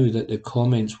claim now that the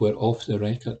comments were off the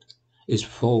record is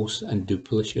false and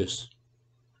duplicitous.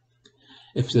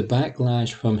 If the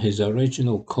backlash from his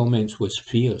original comments was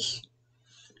fierce,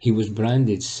 he was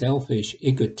branded selfish,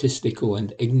 egotistical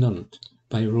and ignorant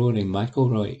by Rory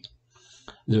McIlroy.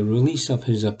 The release of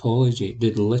his apology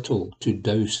did little to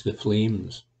douse the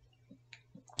flames.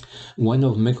 One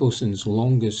of Mickelson's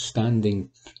longest-standing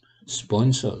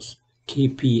sponsors,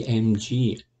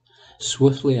 KPMG,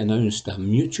 swiftly announced a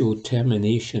mutual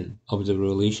termination of the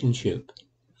relationship.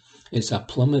 It's a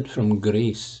plummet from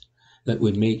grace that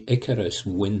would make Icarus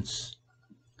wince.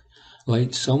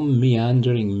 Like some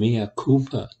meandering mea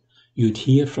culpa you'd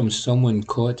hear from someone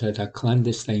caught at a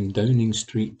clandestine Downing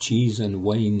Street cheese and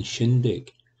wine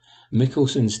shindig,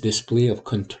 Mickelson's display of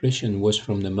contrition was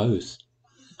from the mouth,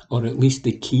 or at least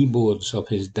the keyboards of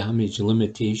his damage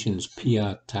limitations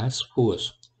PR task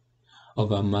force,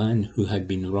 of a man who had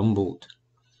been rumbled.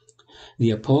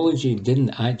 The apology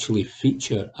didn't actually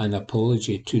feature an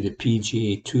apology to the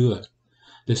PGA Tour,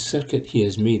 the circuit he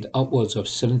has made upwards of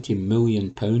 £70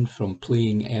 million from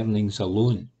playing earnings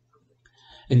alone.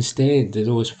 Instead,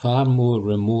 there was far more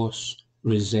remorse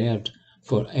reserved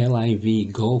for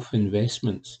LIV Golf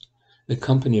Investments, the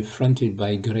company fronted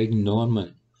by Greg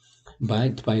Norman,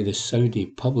 backed by the Saudi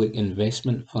Public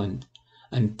Investment Fund,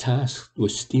 and tasked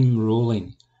with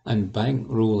steamrolling and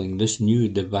bankrolling this new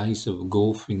divisive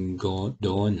golfing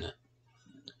dawn.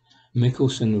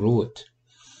 Mickelson wrote,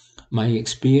 "My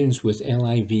experience with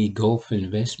LIV Golf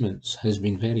Investments has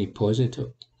been very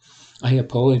positive. I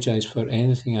apologize for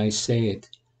anything I said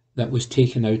that was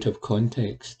taken out of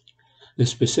context. The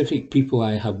specific people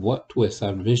I have worked with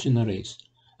are visionaries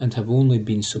and have only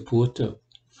been supportive.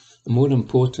 More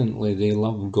importantly, they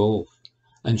love golf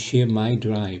and share my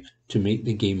drive to make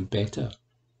the game better."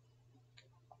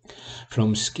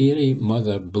 From scary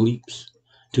mother bleeps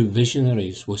to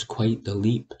visionaries was quite the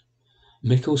leap.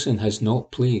 Mickelson has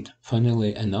not played,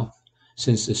 funnily enough,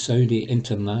 since the Saudi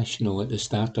International at the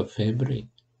start of February.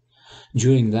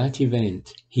 During that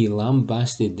event, he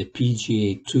lambasted the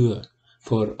PGA Tour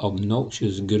for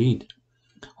obnoxious greed,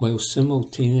 while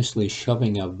simultaneously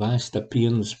shoving a vast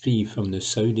appearance fee from the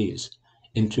Saudis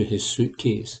into his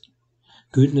suitcase.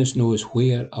 Goodness knows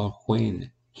where or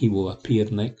when he will appear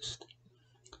next.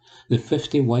 The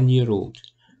 51-year-old,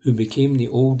 who became the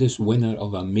oldest winner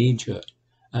of a major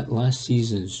at last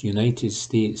season's United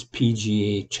States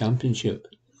PGA Championship,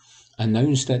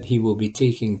 announced that he will be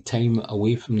taking time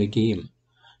away from the game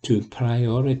to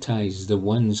prioritize the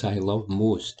ones I love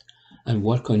most and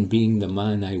work on being the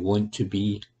man I want to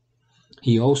be.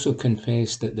 He also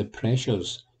confessed that the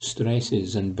pressures,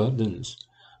 stresses and burdens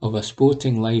of a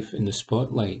sporting life in the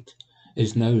spotlight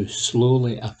is now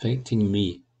slowly affecting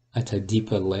me at a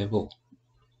deeper level.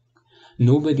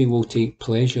 Nobody will take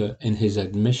pleasure in his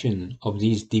admission of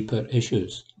these deeper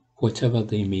issues, whatever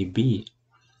they may be.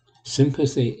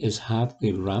 Sympathy is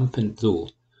hardly rampant, though,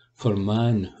 for a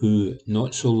man who,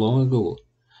 not so long ago,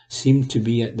 seemed to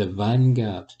be at the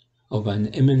vanguard of an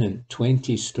imminent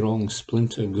 20-strong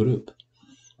splinter group,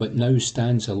 but now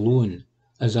stands alone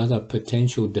as other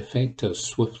potential defectors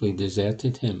swiftly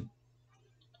deserted him.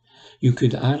 You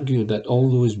could argue that all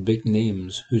those big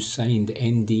names who signed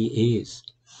NDAs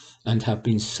and have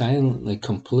been silently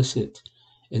complicit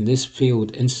in this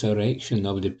failed insurrection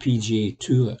of the PGA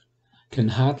Tour can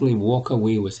hardly walk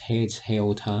away with heads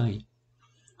held high.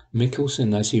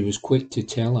 Mickelson, as he was quick to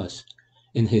tell us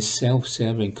in his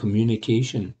self-serving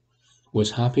communication,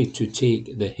 was happy to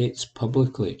take the hits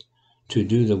publicly to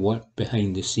do the work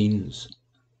behind the scenes.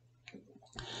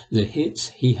 The hits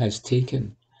he has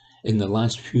taken in the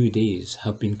last few days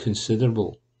have been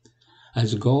considerable.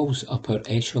 As golf's upper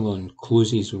echelon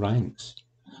closes ranks,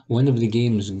 one of the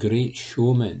game's great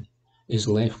showmen is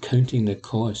left counting the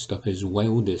cost of his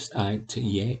wildest act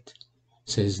yet,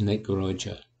 says Nick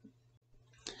Rodger.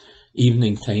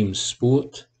 Evening Times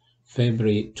Sport,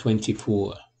 February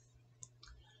 24.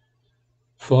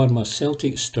 Former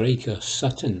Celtic striker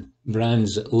Sutton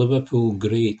brands Liverpool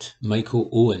great Michael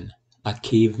Owen a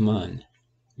caveman.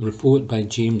 Report by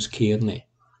James Kearney.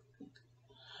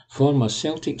 Former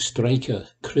Celtic striker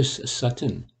Chris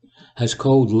Sutton has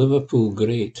called Liverpool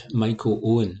great Michael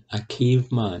Owen a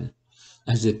caveman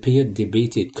as the pair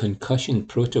debated concussion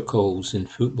protocols in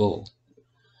football.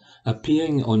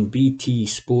 Appearing on BT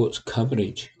Sports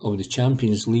coverage of the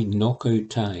Champions League knockout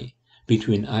tie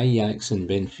between Ajax and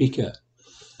Benfica,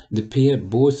 the pair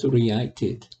both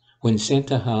reacted when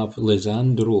centre-half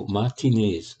Lisandro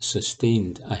Martinez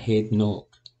sustained a head knock.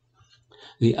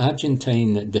 The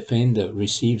Argentine defender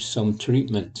received some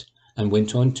treatment and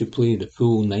went on to play the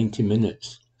full 90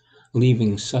 minutes,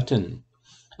 leaving Sutton,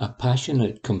 a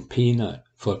passionate campaigner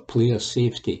for player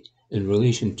safety in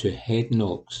relation to head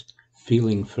knocks,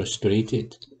 feeling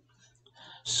frustrated.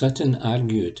 Sutton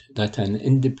argued that an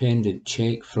independent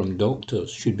check from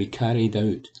doctors should be carried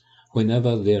out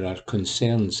whenever there are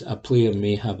concerns a player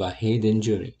may have a head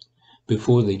injury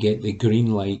before they get the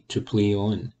green light to play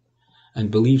on, and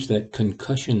believes that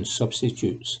concussion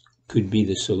substitutes could be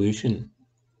the solution.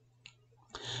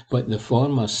 But the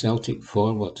former Celtic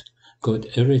forward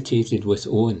got irritated with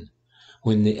Owen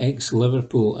when the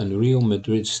ex-Liverpool and Real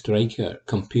Madrid striker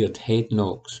compared head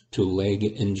knocks to leg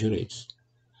injuries.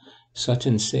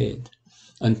 Sutton said,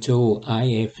 until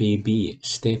IFAB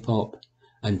step up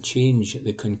and change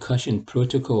the concussion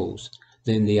protocols,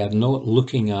 then they are not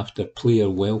looking after player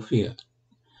welfare.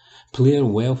 Player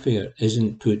welfare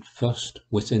isn't put first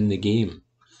within the game,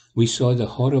 We saw the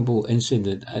horrible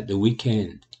incident at the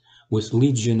weekend with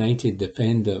Leeds United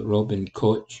defender Robin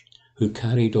Koch, who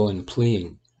carried on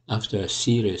playing after a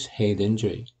serious head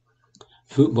injury.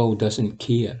 Football doesn't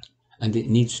care, and it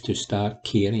needs to start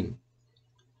caring.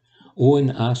 Owen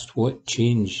asked what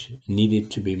change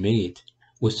needed to be made,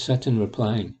 with Sutton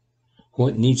replying,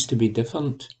 "What needs to be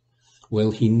different?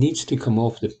 Well, he needs to come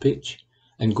off the pitch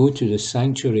and go to the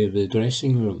sanctuary of the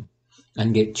dressing room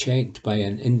and get checked by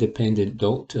an independent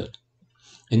doctor.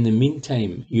 In the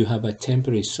meantime, you have a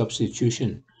temporary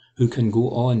substitution who can go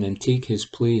on and take his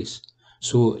place,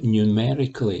 so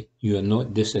numerically you are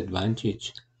not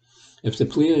disadvantaged. If the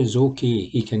player is okay,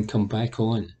 he can come back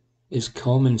on. It's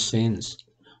common sense.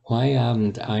 Why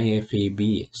aren't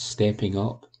IFAB stepping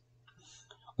up?"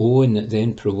 Owen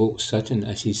then provoked Sutton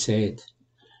as he said,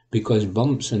 "Because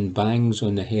bumps and bangs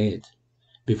on the head,"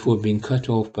 before being cut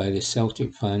off by the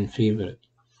Celtic fan favourite.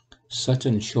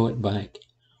 Sutton shot back,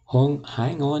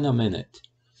 "Hang on a minute.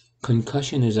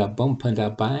 Concussion is a bump and a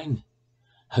bang.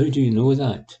 How do you know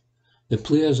that? The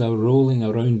players are rolling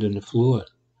around on the floor.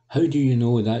 How do you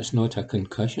know that's not a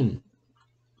concussion?"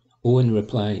 Owen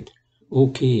replied,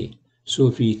 "Okay, so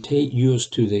if you take yours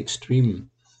to the extreme,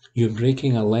 you're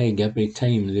breaking a leg every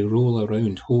time they roll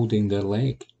around holding their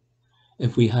leg.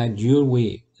 If we had your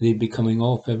way, they'd be coming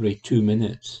off every 2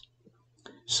 minutes."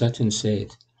 Sutton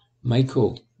said,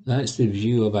 "Michael, that's the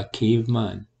view of a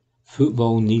caveman.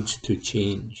 Football needs to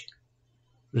change."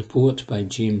 Report by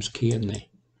James Kearney.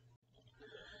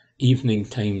 Evening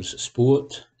Times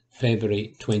Sport,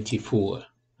 February 24.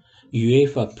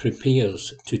 UEFA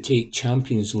prepares to take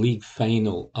Champions League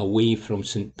final away from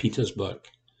St. Petersburg.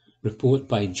 Report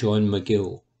by John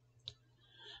McGill.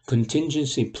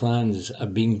 Contingency plans are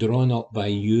being drawn up by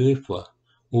UEFA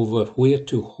over where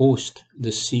to host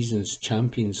this season's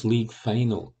Champions League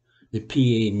final, the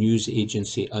PA news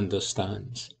agency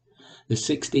understands. The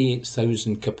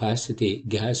 68,000 capacity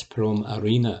Gazprom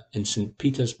Arena in St.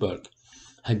 Petersburg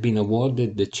had been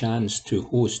awarded the chance to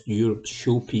host Europe's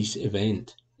showpiece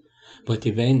event, but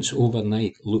events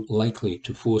overnight look likely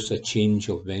to force a change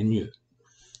of venue.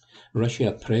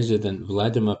 Russia President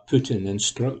Vladimir Putin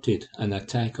instructed an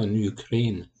attack on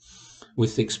Ukraine,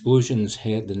 with explosions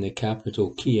heard in the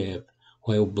capital Kiev,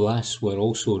 while blasts were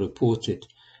also reported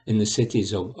in the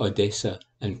cities of Odessa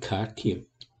and Kharkiv.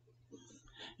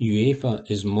 UEFA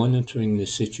is monitoring the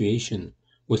situation,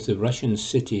 with the Russian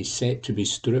city set to be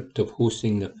stripped of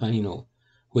hosting the final,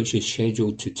 which is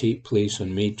scheduled to take place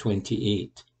on May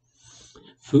 28.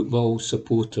 Football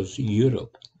Supporters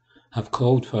Europe have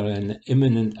called for an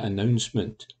imminent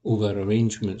announcement over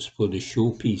arrangements for the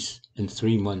showpiece in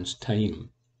 3 months' time.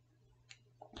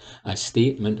 A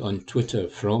statement on Twitter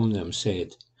from them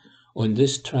said, "On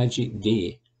this tragic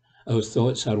day, our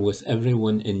thoughts are with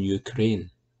everyone in Ukraine,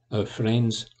 our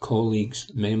friends, colleagues,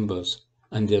 members,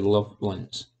 and their loved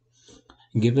ones.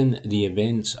 Given the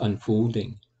events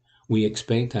unfolding, we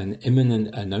expect an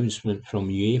imminent announcement from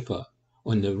UEFA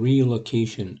on the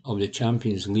relocation of the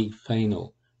Champions League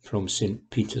final from St.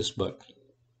 Petersburg."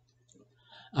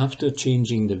 After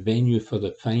changing the venue for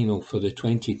the final for the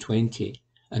 2020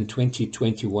 and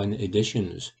 2021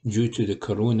 editions due to the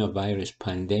coronavirus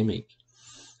pandemic,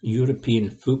 European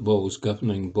football's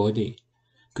governing body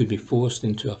could be forced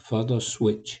into a further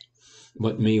switch,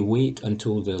 but may wait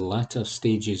until the latter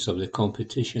stages of the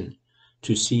competition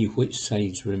to see which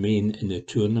sides remain in the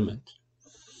tournament.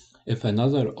 If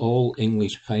another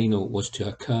all-English final was to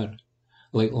occur,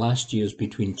 like last year's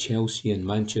between Chelsea and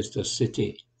Manchester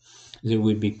City, there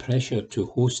would be pressure to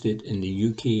host it in the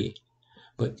UK,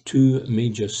 but 2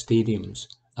 major stadiums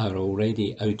are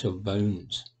already out of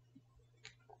bounds.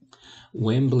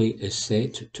 Wembley is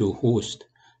set to host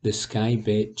the Sky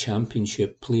Bet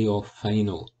Championship playoff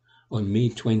final on May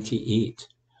 28,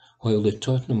 while the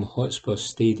Tottenham Hotspur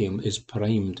Stadium is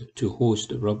primed to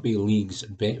host Rugby League's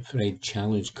Betfred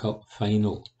Challenge Cup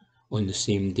final on the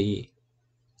same day.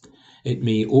 It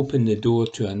may open the door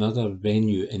to another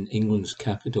venue in England's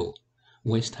capital,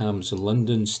 West Ham's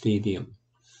London Stadium,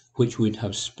 which would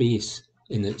have space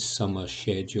in its summer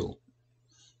schedule.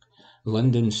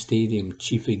 London Stadium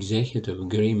Chief Executive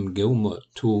Graham Gilmore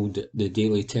told the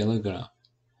Daily Telegraph,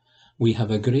 "We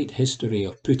have a great history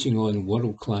of putting on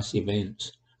world-class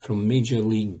events, from Major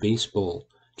League Baseball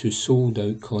to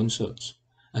sold-out concerts,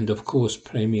 and of course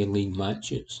Premier League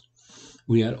matches.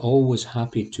 We are always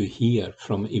happy to hear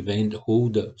from event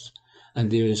holders,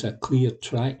 and there is a clear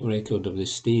track record of the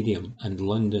stadium and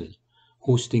London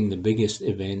hosting the biggest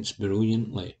events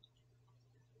brilliantly."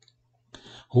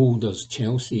 Holders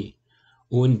Chelsea,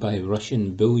 owned by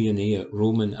Russian billionaire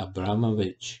Roman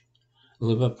Abramovich,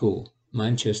 Liverpool,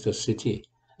 Manchester City,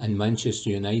 and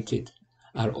Manchester United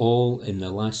are all in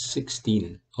the last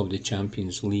 16 of the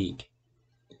Champions League.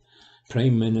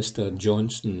 Prime Minister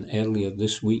Johnson earlier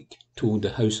this week told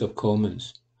the House of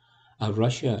Commons, "A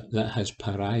Russia that has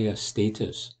pariah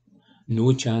status,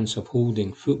 no chance of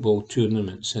holding football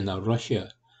tournaments in a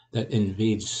Russia that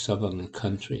invades southern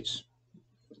countries."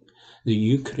 The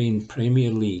Ukraine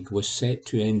Premier League was set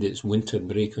to end its winter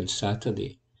break on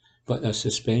Saturday, but a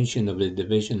suspension of the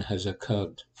division has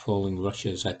occurred following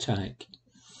Russia's attack.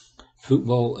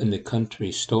 Football in the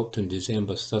country stopped on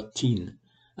December 13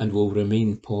 and will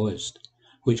remain paused,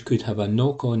 which could have a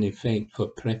knock-on effect for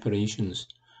preparations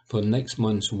for next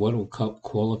month's World Cup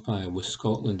qualifier with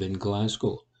Scotland in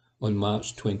Glasgow on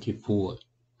March 24.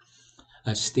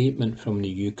 A statement from the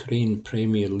Ukraine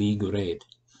Premier League read,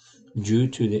 "Due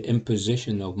to the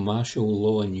imposition of martial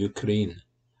law in Ukraine,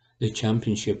 the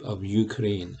Championship of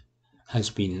Ukraine has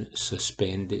been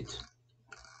suspended."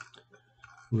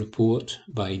 Report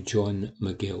by John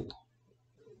McGill.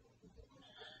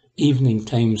 Evening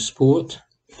Times Sport,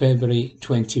 February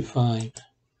 25.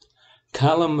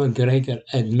 Callum McGregor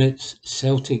admits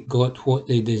Celtic got what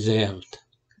they deserved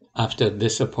after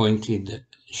disappointed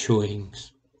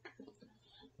showings.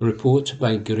 Report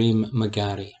by Graham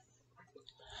McGarry.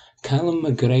 Callum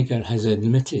McGregor has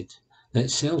admitted that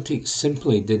Celtic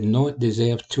simply did not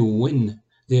deserve to win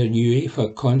their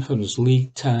UEFA Conference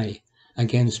League tie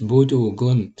against Bodo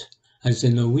Glimt, as the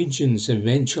Norwegians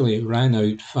eventually ran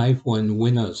out 5-1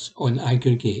 winners on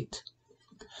aggregate.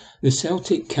 The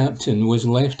Celtic captain was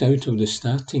left out of the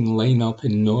starting line-up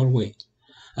in Norway,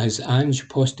 as Ange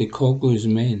Postecoglou's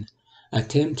men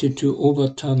attempted to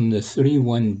overturn the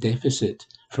 3-1 deficit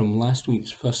from last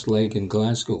week's first leg in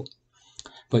Glasgow,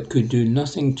 but could do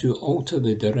nothing to alter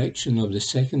the direction of the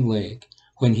second leg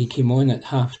when he came on at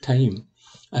half-time,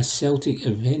 as Celtic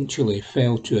eventually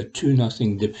fell to a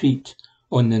 2-0 defeat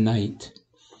on the night.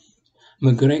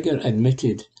 McGregor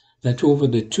admitted that over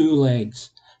the two legs,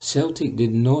 Celtic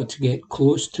did not get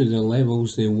close to the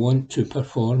levels they want to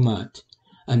perform at,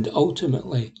 and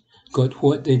ultimately got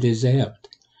what they deserved,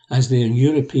 as their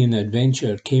European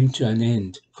adventure came to an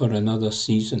end for another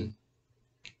season.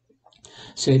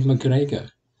 Said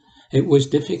McGregor, "It was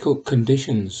difficult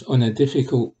conditions on a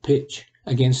difficult pitch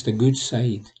against a good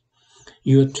side.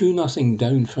 You are 2-0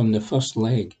 down from the first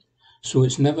leg, so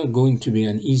it's never going to be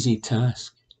an easy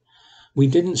task. We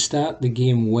didn't start the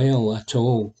game well at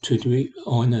all, to be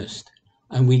honest,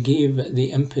 and we gave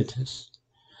the impetus.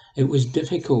 It was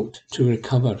difficult to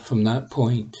recover from that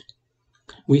point.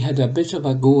 We had a bit of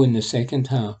a go in the second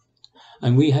half,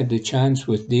 and we had the chance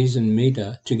with Dazen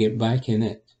Maeda to get back in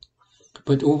it.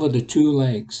 But over the two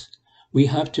legs, we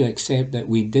have to accept that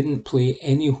we didn't play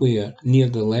anywhere near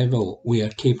the level we are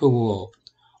capable of,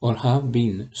 or have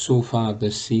been so far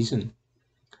this season.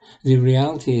 The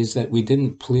reality is that we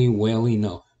didn't play well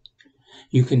enough.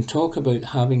 You can talk about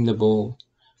having the ball,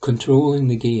 controlling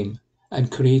the game,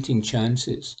 and creating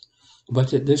chances,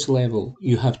 but at this level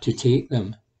you have to take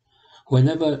them.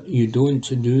 Whenever you don't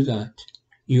do that,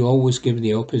 you always give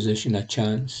the opposition a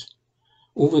chance.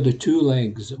 Over the two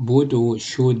legs, Bodo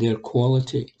showed their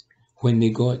quality when they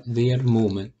got their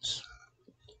moments."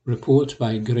 Report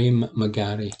by Graham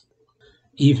McGarry.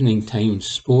 Evening Times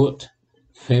Sport,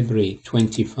 February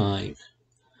 25.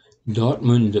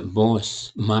 Dortmund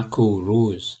boss Marco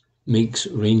Rose makes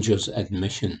Rangers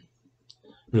admission.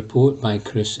 Report by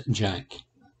Chris Jack.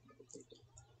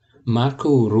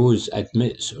 Marco Rose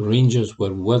admits Rangers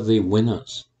were worthy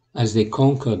winners as they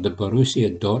conquered the Borussia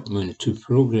Dortmund to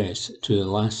progress to the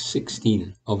last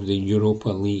 16 of the Europa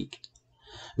League.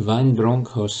 Van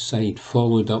Bronckhorst's side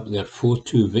followed up their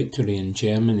 4-2 victory in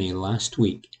Germany last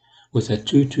week with a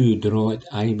 2-2 draw at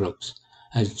Ibrox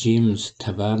as James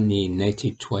Tavernier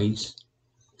netted twice.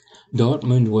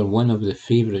 Dortmund were one of the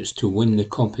favourites to win the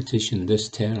competition this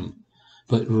term,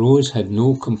 but Rose had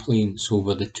no complaints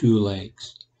over the two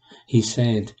legs. He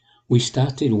said, "We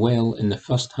started well in the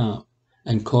first half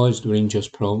and caused Rangers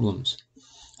problems.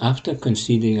 After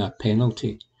conceding a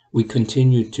penalty, we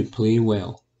continued to play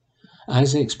well.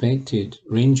 As expected,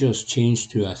 Rangers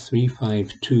changed to a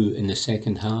 3-5-2 in the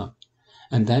second half,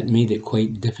 and that made it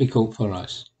quite difficult for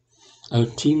us. Our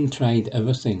team tried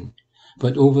everything,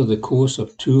 but over the course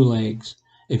of two legs,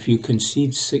 if you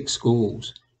concede 6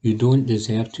 goals, you don't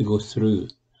deserve to go through.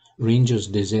 Rangers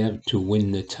deserved to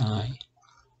win the tie."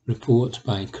 Report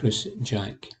by Chris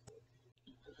Jack.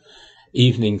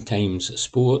 Evening Times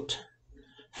Sport,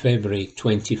 February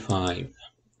 25.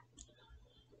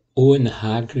 Owen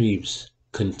Hargreaves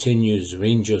continues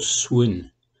Rangers'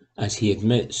 swoon as he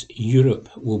admits Europe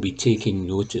will be taking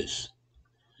notice.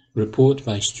 Report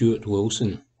by Stuart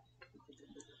Wilson.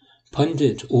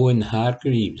 Pundit Owen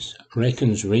Hargreaves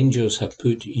reckons Rangers have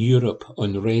put Europe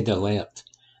on red alert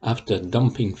after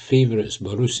dumping favourites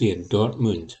Borussia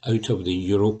Dortmund out of the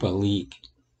Europa League.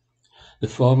 The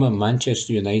former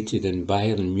Manchester United and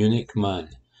Bayern Munich man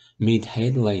made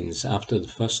headlines after the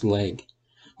first leg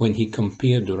when he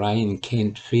compared Ryan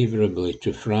Kent favourably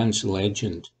to France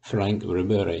legend Frank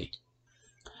Ribéry.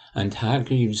 And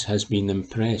Hargreaves has been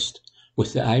impressed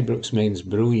with the Ibrox men's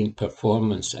brilliant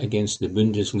performance against the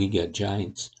Bundesliga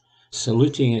giants,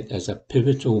 saluting it as a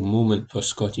pivotal moment for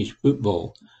Scottish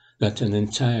football that an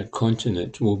entire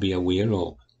continent will be aware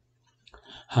of.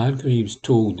 Hargreaves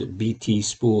told BT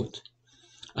Sport,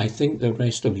 "I think the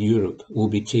rest of Europe will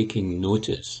be taking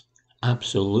notice,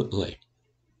 absolutely.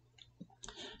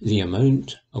 The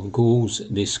amount of goals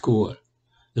they score,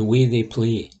 the way they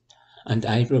play, and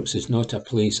Ibrox is not a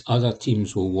place other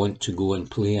teams will want to go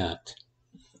and play at.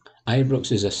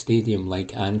 Ibrox is a stadium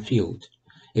like Anfield.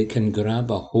 It can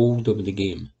grab a hold of the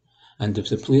game, and if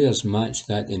the players match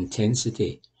that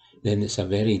intensity, then it's a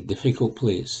very difficult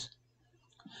place.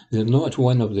 They're not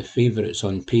one of the favourites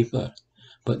on paper,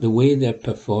 but the way they're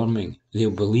performing,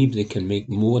 they'll believe they can make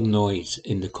more noise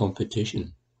in the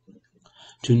competition.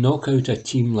 To knock out a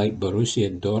team like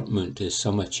Borussia Dortmund is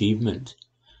some achievement.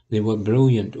 They were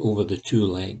brilliant over the 2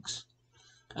 legs.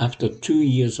 After 2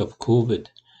 years of COVID,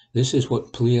 this is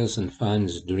what players and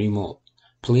fans dream of,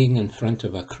 playing in front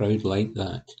of a crowd like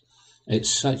that. It's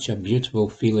such a beautiful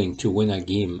feeling to win a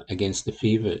game against the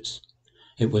favourites.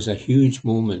 It was a huge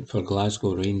moment for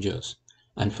Glasgow Rangers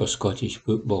and for Scottish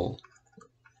football."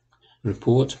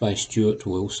 Report by Stuart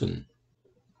Wilson.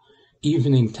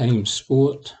 Evening Times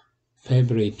Sport,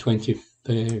 February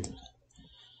 25.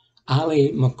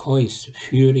 Ali McCoist's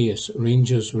furious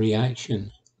Rangers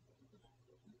reaction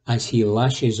as he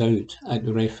lashes out at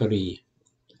referee.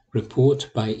 Report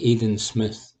by Aidan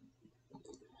Smith.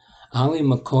 Ali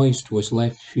McCoist was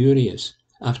left furious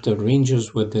after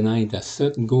Rangers were denied a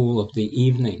third goal of the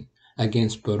evening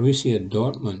against Borussia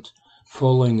Dortmund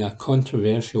following a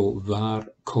controversial VAR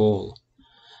call.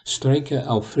 Striker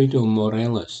Alfredo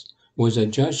Morelos was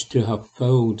adjudged to have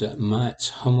fouled Mats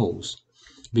Hummels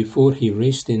before he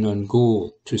raced in on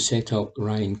goal to set up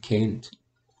Ryan Kent.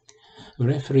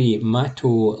 Referee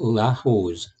Mato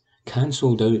Lajos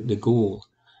cancelled out the goal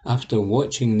after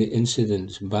watching the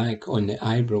incident back on the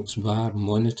Ibrox VAR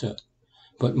monitor,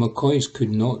 but McCoist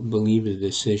could not believe the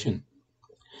decision.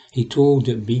 He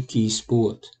told BT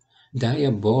Sport,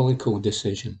 "Diabolical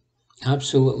decision,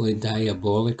 absolutely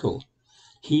diabolical.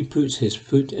 He puts his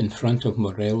foot in front of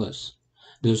Morelos.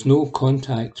 There's no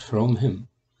contact from him.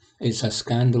 It's a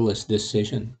scandalous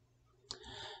decision."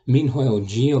 Meanwhile,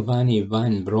 Giovanni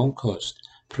van Bronckhorst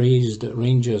praised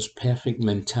Rangers' perfect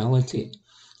mentality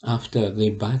after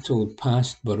they battled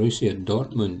past Borussia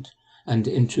Dortmund and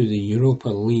into the Europa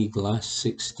League last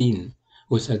 16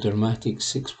 with a dramatic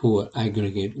 6-4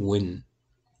 aggregate win.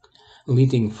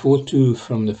 Leading 4-2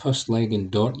 from the first leg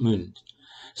in Dortmund,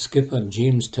 skipper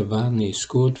James Tavernier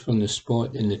scored from the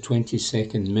spot in the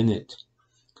 22nd minute,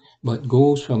 but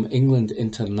goals from England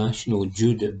international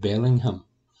Jude Bellingham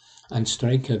and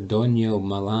striker Daniel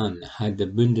Malan had the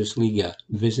Bundesliga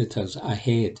visitors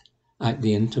ahead at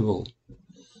the interval.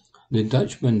 The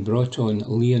Dutchman brought on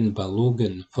Leon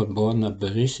Balogun for Borna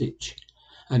Barisic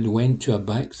and went to a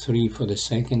back three for the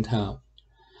second half,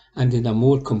 and in a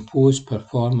more composed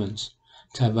performance,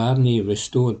 Tavernier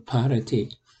restored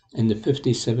parity in the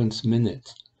 57th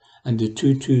minute, and the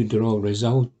 2-2 draw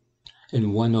resulted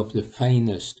in one of the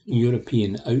finest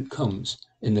European outcomes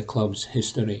in the club's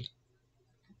history.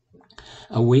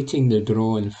 Awaiting the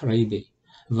draw on Friday,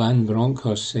 Van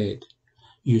Bronckhorst said,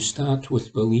 "You start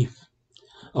with belief.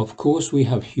 Of course we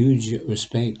have huge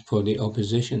respect for the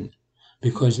opposition,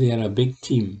 because they are a big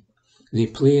team. They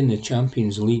play in the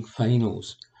Champions League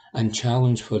finals and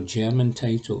challenge for German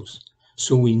titles,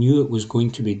 so we knew it was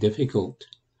going to be difficult.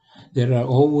 There are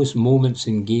always moments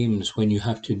in games when you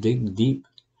have to dig deep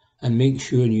and make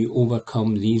sure you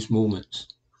overcome these moments.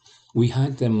 We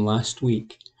had them last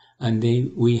week, and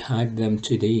we had them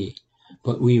today,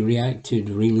 but we reacted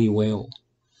really well.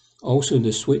 Also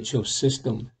the switch of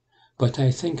system, but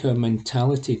I think our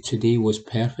mentality today was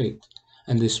perfect,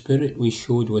 and the spirit we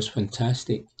showed was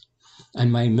fantastic.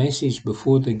 And my message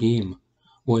before the game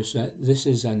was that this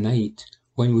is a night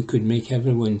when we could make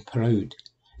everyone proud,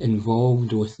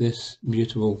 involved with this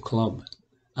beautiful club,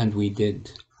 and we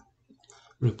did."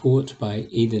 Report by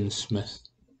Aidan Smith.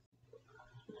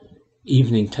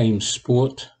 Evening Times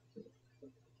Sport,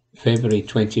 February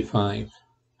 25.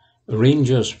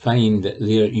 Rangers find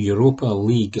their Europa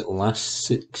League last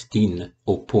 16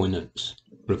 opponents.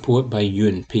 Report by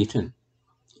Ewan Payton.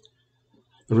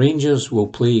 Rangers will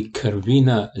play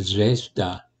Crvena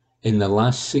Zvezda in the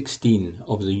last 16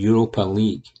 of the Europa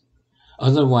League,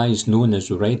 otherwise known as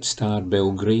Red Star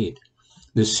Belgrade.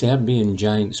 The Serbian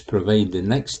Giants provide the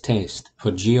next test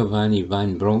for Giovanni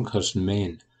Van Bronckhorst's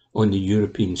men on the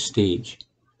European stage.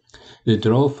 The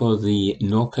draw for the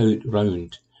knockout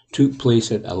round took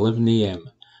place at 11 a.m.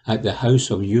 at the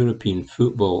House of European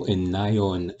Football in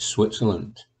Nyon,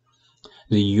 Switzerland.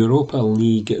 The Europa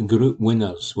League group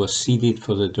winners were seeded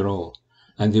for the draw,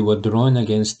 and they were drawn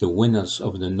against the winners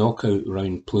of the knockout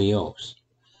round playoffs.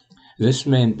 This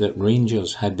meant that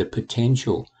Rangers had the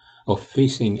potential of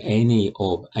facing any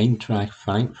of Eintracht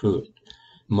Frankfurt,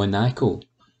 Monaco,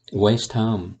 West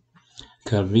Ham,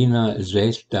 Crvena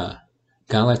Zvezda,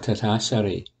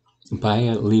 Galatasaray,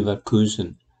 Bayer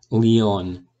Leverkusen,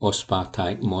 Lyon or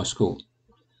Spartak Moscow.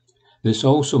 This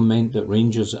also meant that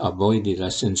Rangers avoided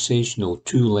a sensational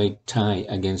two-leg tie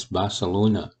against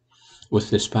Barcelona,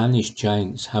 with the Spanish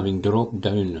Giants having dropped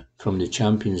down from the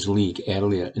Champions League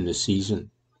earlier in the season.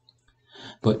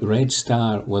 But Red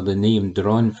Star were the name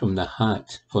drawn from the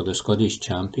hat for the Scottish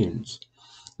champions.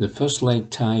 The first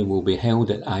leg tie will be held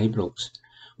at Ibrox,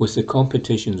 with the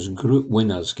competition's group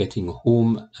winners getting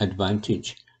home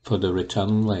advantage for the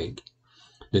return leg.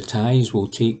 The ties will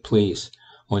take place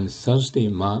on Thursday,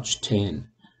 March 10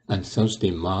 and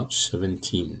Thursday, March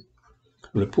 17.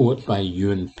 Report by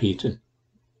Ewan Payton.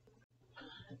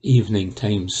 Evening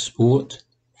Times Sport,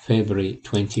 February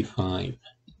 25.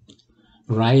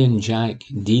 Ryan Jack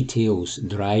details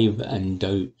drive and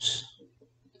doubts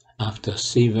after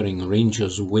savouring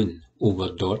Rangers' win over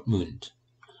Dortmund.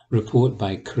 Report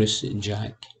by Chris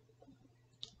Jack.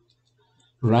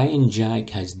 Ryan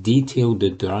Jack has detailed the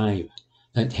drive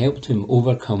that helped him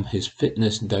overcome his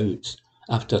fitness doubts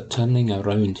after turning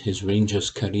around his Rangers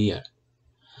career.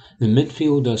 The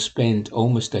midfielder spent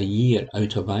almost a year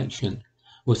out of action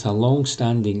with a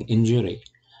long-standing injury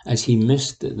as he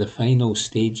missed the final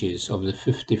stages of the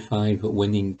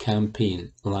 55-winning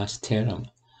campaign last term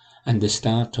and the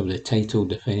start of the title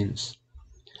defence.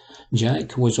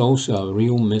 Jack was also a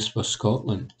real miss for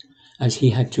Scotland as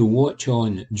he had to watch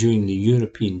on during the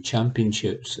European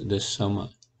Championships this summer.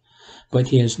 But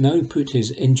he has now put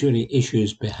his injury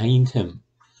issues behind him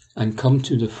and come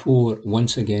to the fore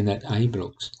once again at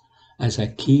Ibrox as a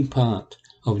key part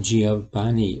of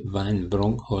Giovanni Van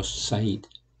Bronckhorst's side.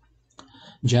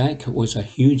 Jack was a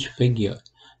huge figure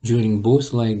during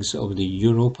both legs of the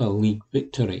Europa League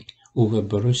victory over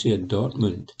Borussia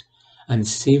Dortmund and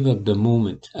savoured the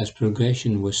moment as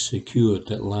progression was secured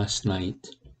last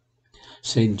night.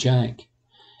 Said Jack,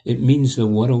 "It means the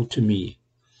world to me.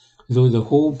 Though the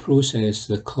whole process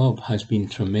the club has been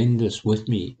tremendous with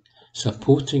me,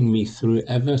 supporting me through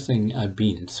everything I've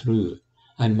been through,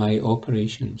 and my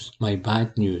operations, my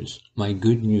bad news, my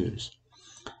good news.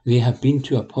 They have been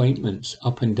to appointments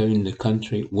up and down the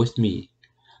country with me.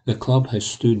 The club has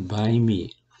stood by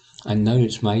me, and now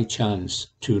it's my chance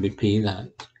to repay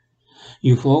that.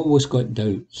 You've always got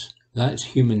doubts. That's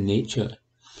human nature.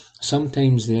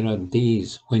 Sometimes there are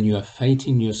days when you are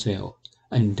fighting yourself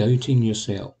and doubting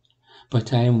yourself,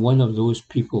 but I am one of those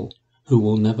people who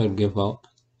will never give up.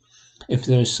 If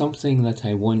there is something that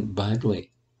I want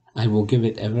badly, I will give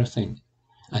it everything,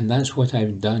 and that's what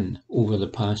I've done over the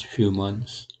past few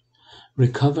months.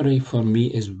 Recovery for me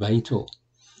is vital.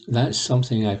 That's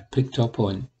something I've picked up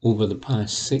on over the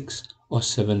past 6 or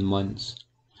 7 months.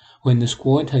 When the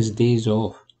squad has days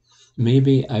off,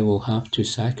 maybe I will have to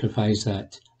sacrifice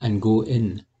that and go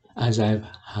in, as I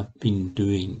have been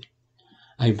doing.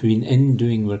 I've been in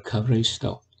doing recovery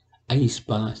stuff, ice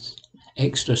baths,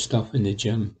 extra stuff in the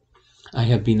gym. I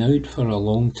have been out for a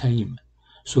long time,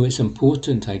 so it's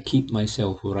important I keep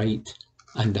myself right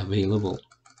and available."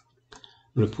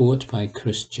 Report by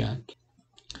Chris Jack.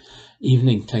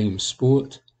 Evening Times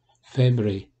Sport,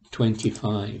 February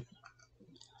 25.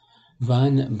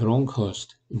 Van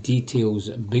Bronckhorst details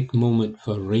big moment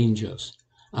for Rangers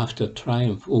after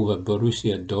triumph over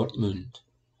Borussia Dortmund.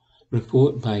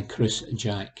 Report by Chris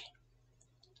Jack.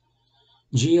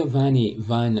 Giovanni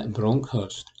Van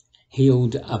Bronckhorst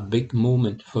hailed a big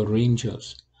moment for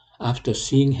Rangers after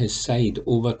seeing his side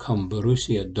overcome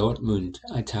Borussia Dortmund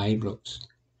at Ibrox.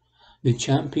 The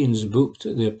champions booked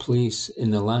their place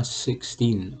in the last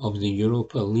 16 of the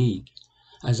Europa League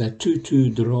as a 2-2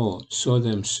 draw saw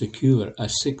them secure a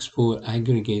 6-4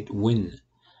 aggregate win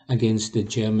against the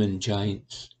German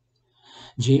giants.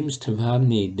 James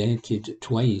Tavernier dented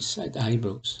twice at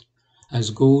Ibrox,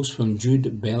 as goals from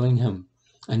Jude Bellingham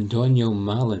and Daniel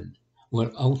Malin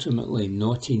were ultimately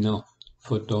not enough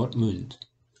for Dortmund.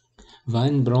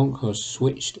 Van Bronckhorst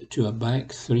switched to a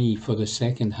back three for the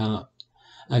second half,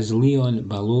 as Leon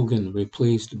Balogun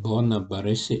replaced Borna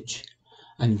Barisic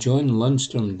and John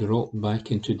Lundstrom dropped back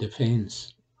into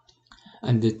defence.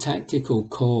 And the tactical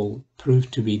call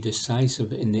proved to be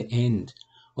decisive in the end,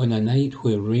 on a night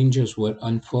where Rangers were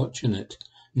unfortunate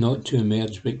not to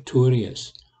emerge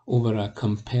victorious over a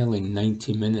compelling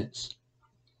 90 minutes.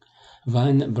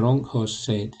 Van Bronckhorst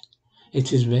said,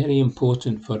 "It is very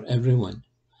important for everyone.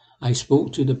 I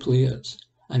spoke to the players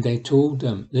and I told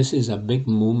them this is a big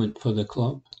moment for the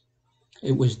club.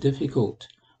 It was difficult.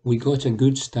 We got a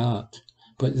good start,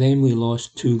 but then we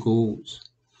lost 2 goals.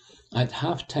 At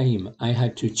half-time, I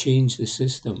had to change the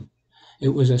system. It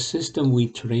was a system we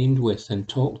trained with and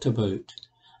talked about,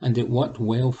 and it worked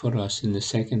well for us in the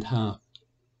second half.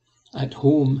 At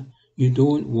home, you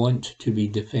don't want to be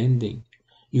defending.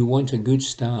 You want a good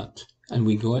start, and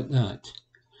we got that.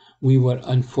 We were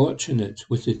unfortunate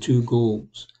with the 2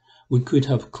 goals. We could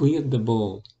have cleared the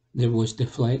ball. There was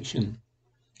deflection.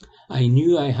 I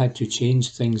knew I had to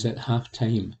change things at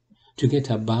half-time to get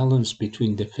a balance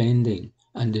between defending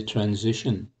and the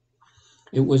transition.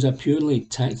 It was a purely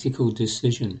tactical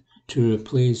decision to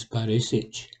replace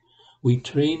Barisic. We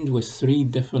trained with 3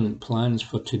 different plans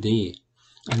for today,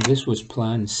 and this was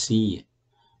Plan C.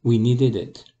 We needed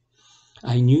it.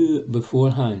 I knew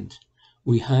beforehand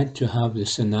we had to have the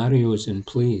scenarios in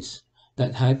place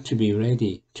that had to be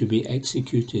ready to be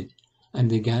executed, and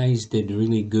the guys did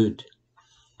really good.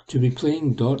 To be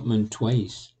playing Dortmund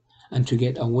twice, and to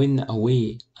get a win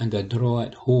away and a draw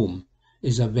at home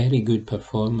is a very good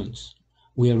performance.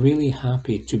 We are really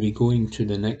happy to be going to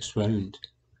the next round.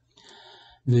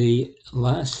 The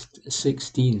last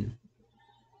 16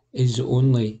 is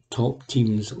only top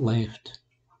teams left.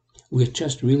 We're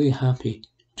just really happy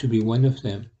to be one of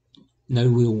them. Now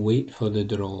we'll wait for the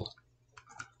draw."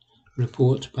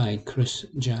 Report by Chris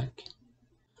Jack.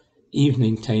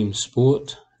 Evening Times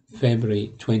Sport,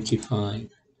 February 25.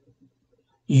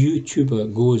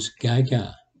 YouTuber goes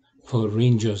gaga for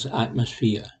Rangers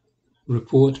atmosphere.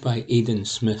 Report by Aidan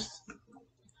Smith.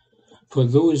 For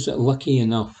those lucky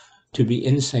enough to be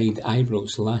inside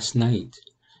Ibrox last night,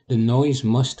 the noise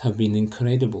must have been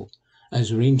incredible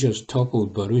as Rangers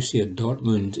toppled Borussia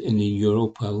Dortmund in the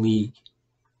Europa League.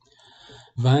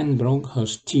 Van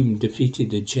Bronckhorst's team defeated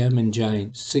the German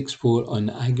giants 6-4 on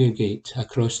aggregate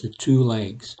across the 2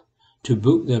 legs to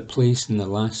book their place in the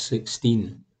last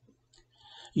 16.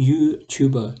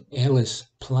 YouTuber Ellis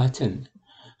Platten,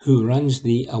 who runs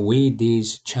the Away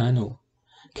Days channel,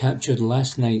 captured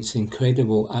last night's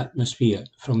incredible atmosphere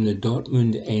from the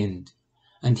Dortmund end,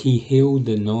 and he hailed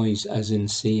the noise as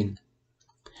insane.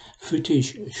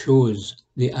 Footage shows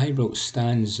the Ibrox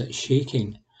stands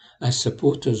shaking as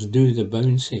supporters do the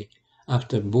bouncy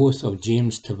after both of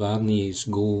James Tavernier's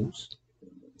goals.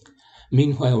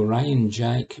 Meanwhile, Ryan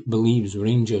Jack believes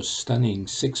Rangers' stunning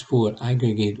 6-4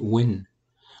 aggregate win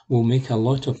will make a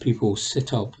lot of people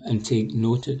sit up and take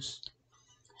notice.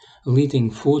 Leading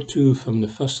 4-2 from the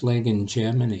first leg in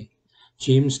Germany,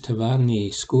 James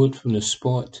Tavernier scored from the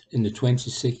spot in the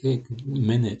 26th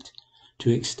minute to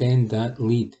extend that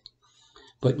lead.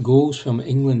 But goals from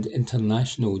England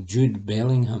international Jude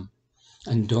Bellingham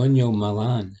and Daniel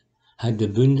Malan had the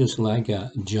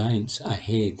Bundesliga giants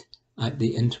ahead at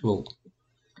the interval.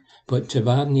 But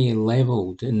Tavernier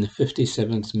levelled in the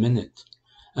 57th minute,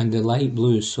 and the Light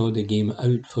Blues saw the game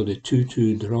out for the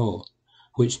 2-2 draw,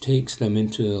 which takes them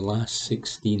into the last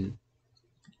 16.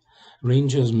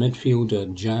 Rangers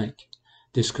midfielder Jack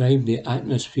described the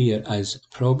atmosphere as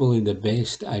probably the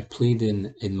best I've played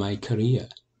in my career,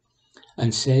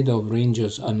 and said of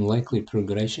Rangers' unlikely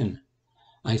progression,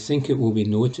 "I think it will be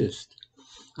noticed.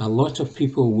 A lot of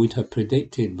people would have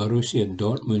predicted Borussia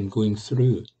Dortmund going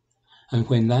through, and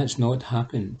when that's not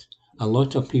happened, a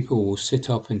lot of people will sit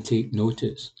up and take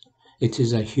notice. It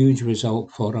is a huge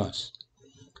result for us.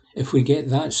 If we get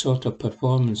that sort of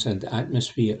performance and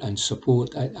atmosphere and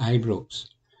support at Ibrox,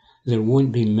 there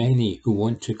won't be many who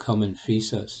want to come and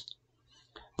face us.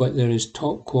 But there is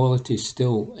top quality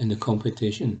still in the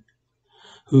competition.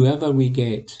 Whoever we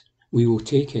get, we will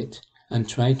take it and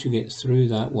try to get through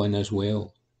that one as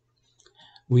well.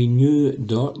 We knew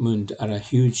Dortmund are a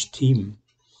huge team,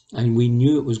 and we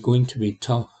knew it was going to be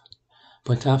tough.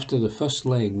 But after the first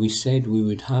leg, we said we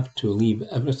would have to leave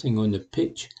everything on the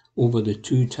pitch over the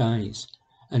 2 ties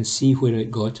and see where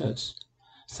it got us.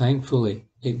 Thankfully,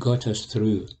 it got us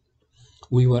through.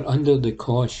 We were under the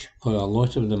cosh for a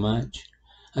lot of the match,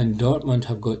 and Dortmund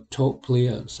have got top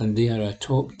players and they are a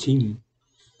top team.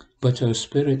 But our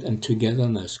spirit and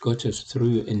togetherness got us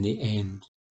through in the end."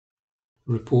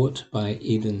 Report by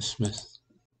Aidan Smith.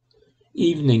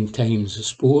 Evening Times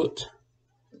Sport,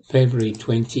 February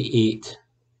 28.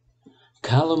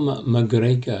 Callum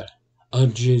McGregor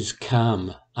urges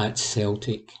calm at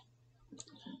Celtic.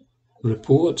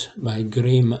 Report by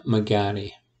Graham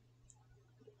McGarry.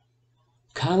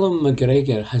 Callum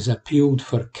McGregor has appealed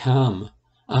for calm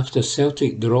after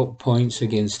Celtic dropped points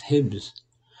against Hibs,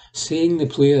 saying the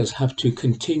players have to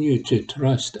continue to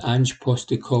trust Ange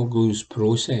Postecoglou's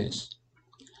process.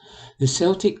 The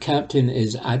Celtic captain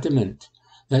is adamant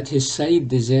that his side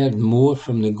deserved more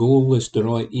from the goalless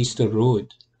draw at Easter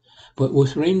Road, but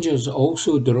with Rangers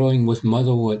also drawing with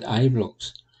Motherwell at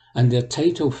Ibrox and their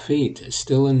title fate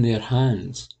still in their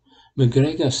hands,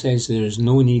 McGregor says there is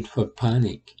no need for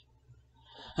panic.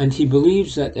 And he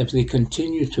believes that if they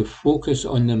continue to focus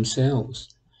on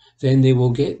themselves, then they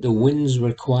will get the wins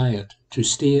required to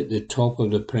stay at the top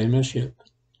of the Premiership.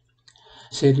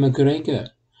 Said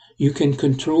McGregor, "You can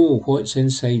control what's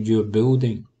inside your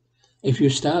building. If you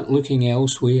start looking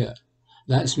elsewhere,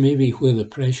 that's maybe where the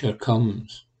pressure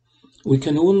comes. We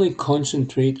can only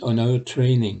concentrate on our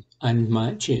training and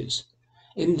matches.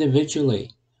 Individually,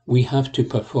 we have to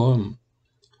perform.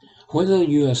 Whether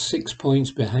you are 6 points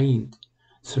behind,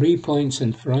 3 points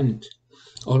in front,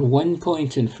 or 1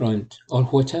 point in front, or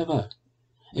whatever,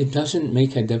 it doesn't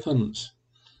make a difference.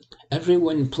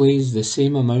 Everyone plays the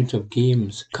same amount of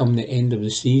games come the end of the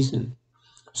season,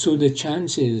 so the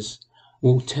chances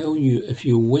will tell you if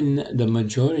you win the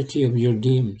majority of your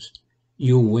games,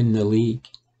 you'll win the league.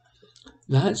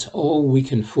 That's all we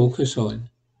can focus on,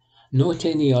 not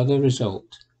any other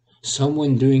result,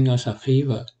 someone doing us a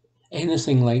favour,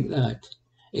 anything like that.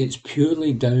 It's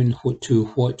purely down to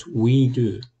what we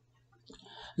do.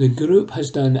 The group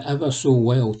has done ever so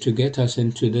well to get us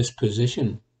into this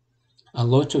position. A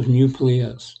lot of new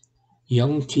players,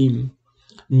 young team,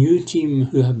 new team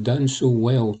who have done so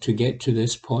well to get to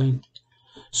this point.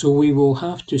 So we will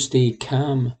have to stay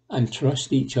calm and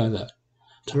trust each other,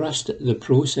 trust the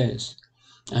process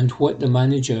and what the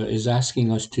manager is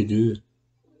asking us to do.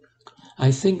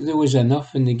 I think there was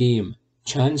enough in the game,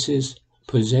 chances,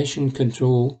 possession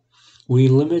control. We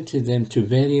limited them to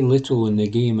very little in the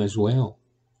game as well.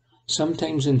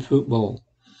 Sometimes in football,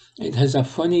 it has a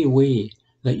funny way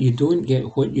that you don't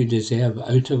get what you deserve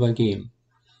out of a game.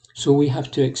 So we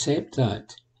have to accept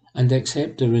that, and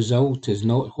accept the result is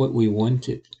not what we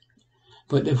wanted.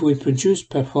 But if we produce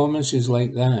performances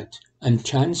like that, and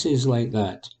chances like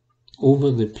that,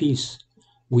 over the piece,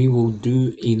 we will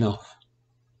do enough.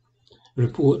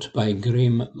 Report by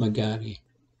Graham McGarry.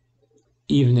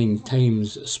 Evening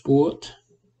Times Sport,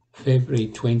 February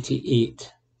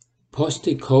 28.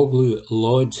 Postecoglou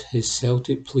lauds his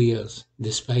Celtic players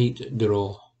despite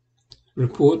draw.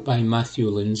 Report by Matthew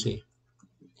Lindsay.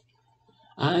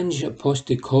 Ange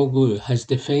Postecoglou has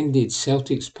defended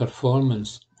Celtic's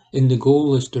performance in the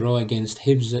goalless draw against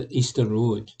Hibs at Easter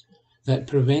Road that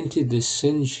prevented the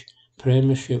Cinch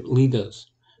Premiership leaders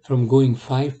from going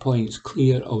 5 points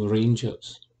clear of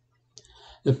Rangers.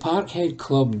 The Parkhead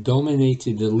club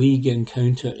dominated the league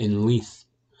encounter in Leith,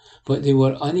 but they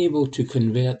were unable to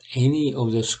convert any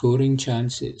of their scoring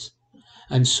chances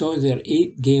and saw their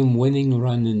 8-game winning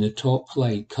run in the top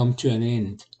flight come to an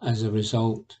end as a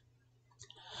result.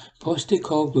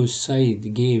 Postecoglou's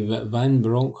side gave Van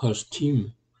Bronckhorst's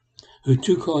team, who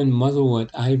took on Motherwell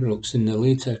at Ibrox in the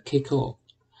later kick-off,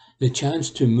 the chance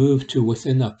to move to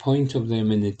within a point of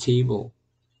them in the table.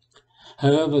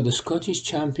 However, the Scottish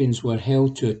champions were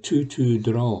held to a 2-2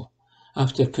 draw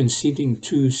after conceding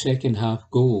 2 second-half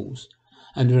goals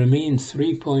and remain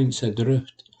 3 points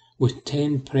adrift with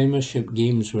 10 Premiership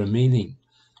games remaining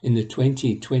in the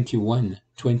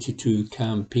 2021-22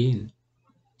 campaign.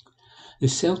 The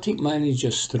Celtic manager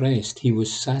stressed he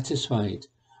was satisfied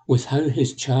with how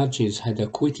his charges had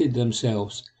acquitted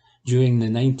themselves during the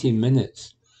 90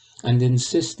 minutes and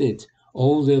insisted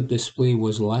all their display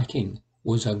was lacking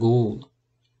was a goal.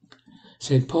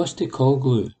 Said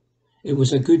Postecoglou, "It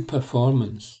was a good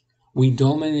performance. We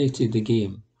dominated the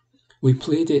game. We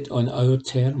played it on our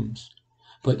terms,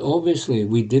 but obviously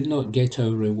we did not get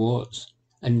our rewards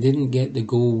and didn't get the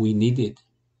goal we needed.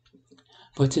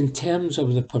 But in terms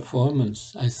of the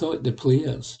performance, I thought the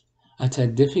players, at a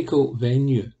difficult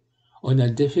venue, on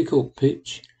a difficult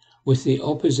pitch, with the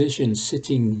opposition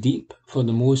sitting deep for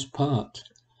the most part,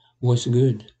 was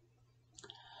good.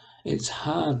 It's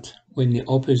hard when the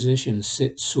opposition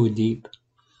sits so deep.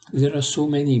 There are so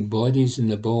many bodies in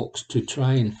the box to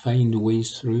try and find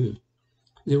ways through.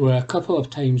 There were a couple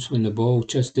of times when the ball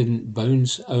just didn't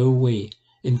bounce our way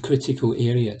in critical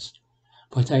areas,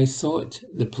 but I thought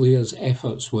the players'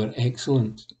 efforts were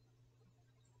excellent."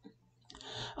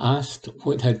 Asked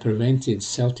what had prevented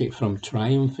Celtic from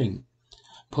triumphing,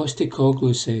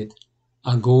 Postecoglou said,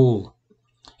 "A goal.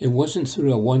 It wasn't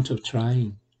through a want of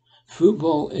trying.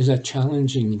 Football is a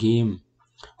challenging game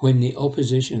when the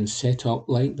opposition set up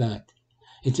like that.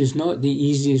 It is not the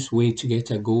easiest way to get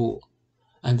a goal,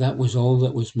 and that was all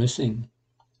that was missing.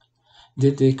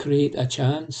 Did they create a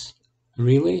chance?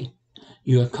 Really?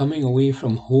 You are coming away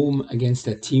from home against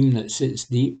a team that sits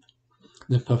deep.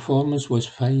 The performance was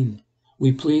fine.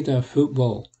 We played our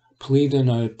football, played on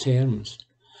our terms.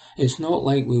 It's not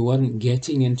like we weren't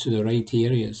getting into the right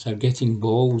areas or getting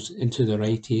balls into the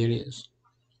right areas.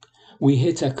 We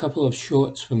hit a couple of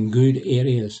shots from good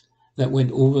areas that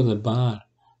went over the bar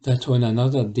that on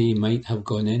another day might have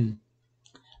gone in.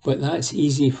 But that's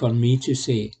easy for me to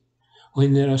say.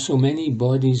 When there are so many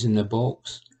bodies in the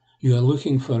box, you are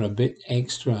looking for a bit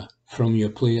extra from your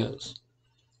players.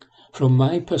 From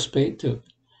my perspective,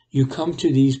 you come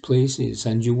to these places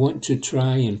and you want to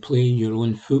try and play your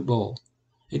own football.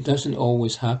 It doesn't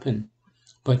always happen,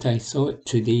 but I thought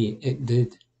today it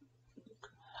did.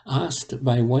 Asked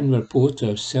by one reporter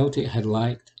if Celtic had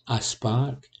lacked a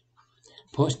spark,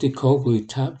 Postecoglou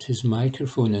tapped his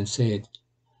microphone and said,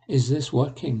 "Is this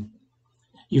working?"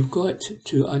 You've got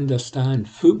to understand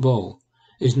football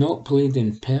is not played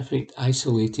in perfect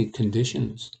isolated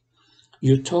conditions.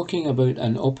 You're talking about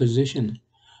an opposition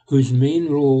whose main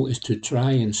role is to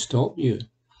try and stop you,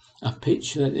 a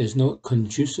pitch that is not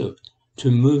conducive to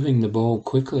moving the ball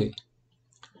quickly.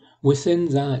 Within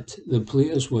that, the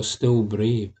players were still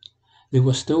brave. They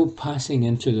were still passing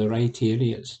into the right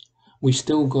areas. We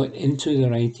still got into the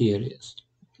right areas.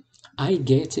 I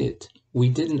get it. We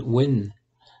didn't win.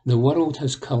 The world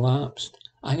has collapsed.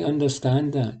 I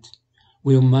understand that.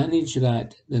 We'll manage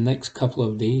that the next couple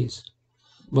of days.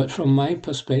 But from my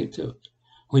perspective,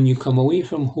 when you come away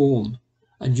from home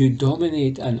and you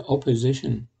dominate an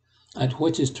opposition at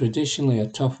what is traditionally a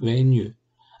tough venue,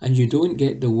 and you don't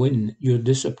get the win, you're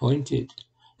disappointed,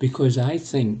 because I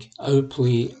think our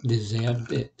play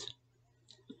deserved it.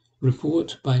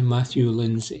 Report by Matthew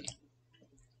Lindsay.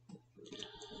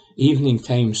 Evening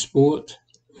Times Sport,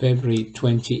 February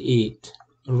 28.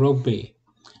 Rugby.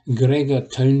 Gregor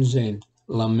Townsend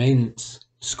laments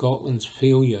Scotland's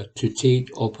failure to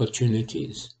take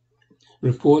opportunities.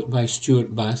 Report by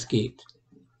Stuart Bathgate.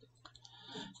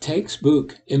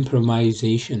 Textbook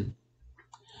improvisation.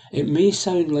 It may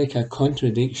sound like a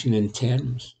contradiction in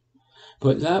terms,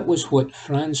 but that was what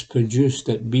France produced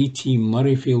at BT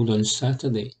Murrayfield on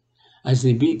Saturday as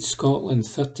they beat Scotland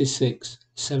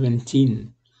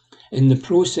 36-17, in the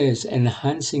process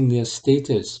enhancing their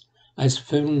status as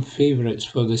firm favourites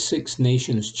for the Six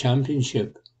Nations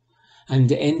Championship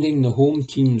and ending the home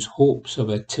team's hopes of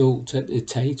a tilt at the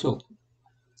title.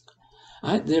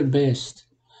 At their best,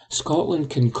 Scotland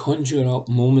can conjure up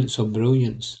moments of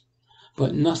brilliance,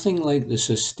 but nothing like the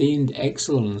sustained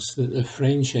excellence that the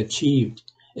French achieved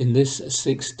in this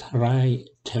sixth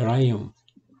triumph.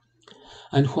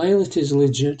 And while it is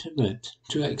legitimate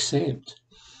to accept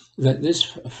that this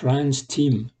France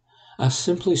team are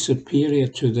simply superior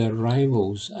to their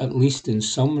rivals, at least in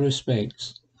some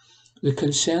respects, the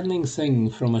concerning thing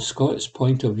from a Scots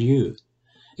point of view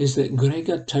is that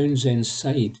Gregor Townsend's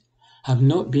side have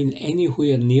not been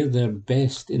anywhere near their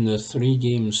best in their 3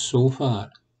 games so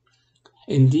far.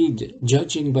 Indeed,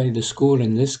 judging by the score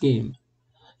in this game,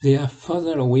 they are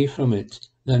further away from it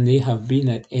than they have been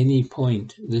at any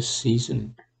point this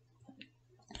season.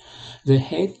 The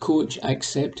head coach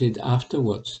accepted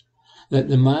afterwards that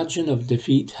the margin of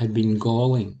defeat had been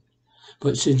galling,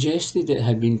 but suggested it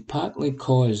had been partly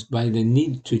caused by the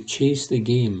need to chase the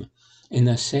game in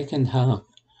a second half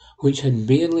which had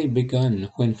barely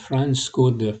begun when France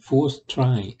scored their 4th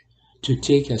try to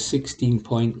take a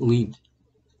 16-point lead.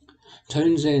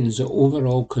 Townsend's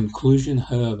overall conclusion,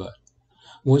 however,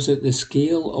 was that the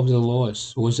scale of the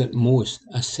loss was at most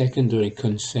a secondary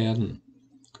concern.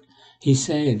 He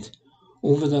said,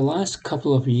 "Over the last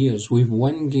couple of years we've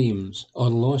won games or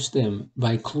lost them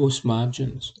by close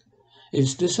margins.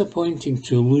 It's disappointing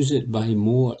to lose it by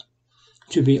more.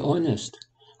 To be honest,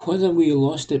 whether we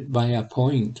lost it by a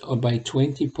point or by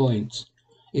 20 points,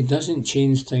 it doesn't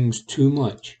change things too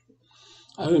much.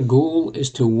 Our goal is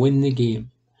to win the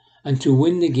game, and to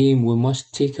win the game we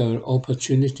must take our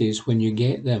opportunities when you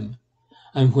get them,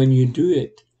 and when you do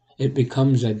it, it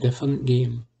becomes a different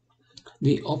game.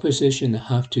 The opposition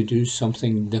have to do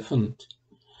something different.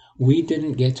 We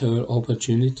didn't get our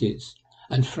opportunities,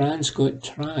 and France got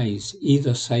tries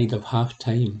either side of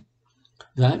half-time.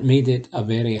 That made it a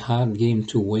very hard game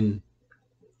to win.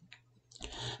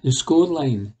 The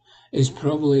scoreline is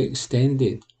probably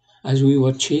extended as we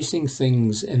were chasing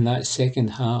things in that second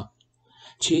half,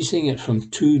 chasing it from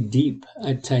too deep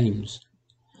at times.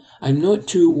 I'm not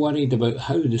too worried about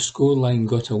how the scoreline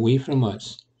got away from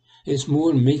us. It's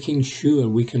more making sure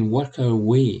we can work our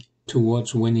way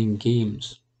towards winning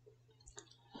games.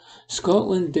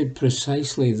 Scotland did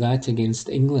precisely that against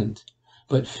England,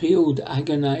 but failed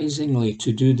agonisingly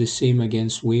to do the same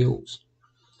against Wales.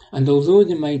 And although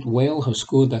they might well have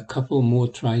scored a couple more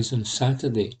tries on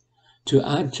Saturday, to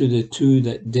add to the two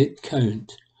that did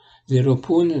count, their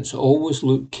opponents always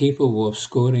looked capable of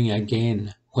scoring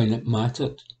again when it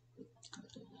mattered.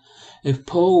 If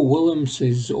Paul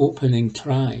Willems's opening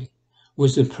try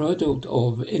was the product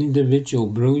of individual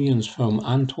brilliance from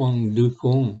Antoine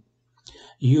Dupont,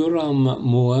 Yoram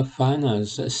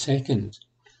Moefana's second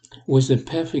was the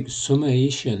perfect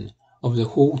summation of the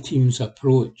whole team's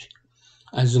approach,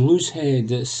 as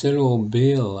loosehead Cyril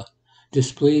Bale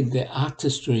displayed the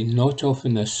artistry not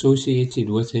often associated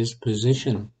with his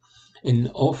position in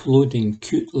offloading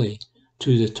cutely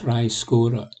to the try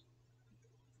scorer.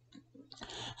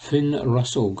 Finn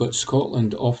Russell got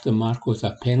Scotland off the mark with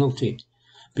a penalty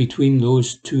between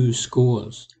those two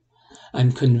scores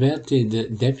and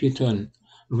converted debutant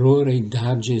Rory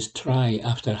Darge's try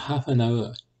after half an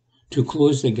hour to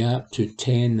close the gap to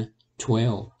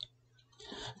 10-12.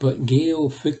 But Gail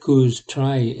Ficou's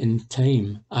try in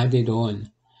time added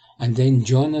on, and then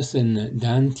Jonathan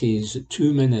Dante's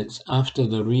 2 minutes after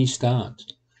the restart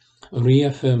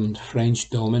reaffirmed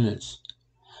French dominance.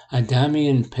 A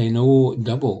Damien Penaud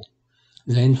double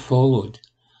then followed,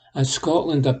 as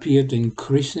Scotland appeared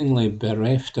increasingly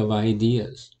bereft of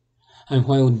ideas, and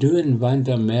while Duan van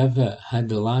der Merwe had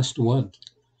the last word,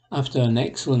 after an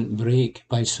excellent break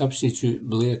by substitute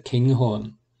Blair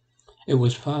Kinghorn, it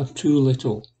was far too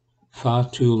little, far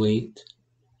too late.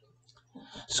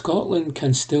 Scotland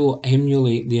can still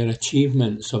emulate their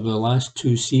achievements of the last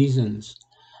 2 seasons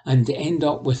and end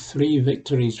up with 3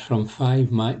 victories from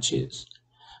 5 matches,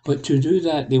 but to do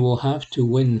that they will have to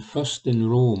win first in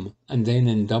Rome and then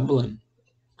in Dublin.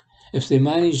 If they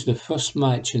manage the first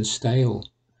match in style,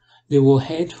 they will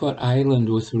head for Ireland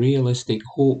with realistic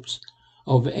hopes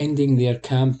of ending their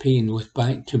campaign with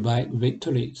back-to-back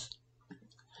victories.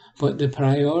 But the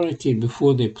priority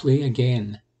before they play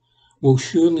again will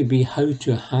surely be how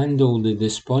to handle the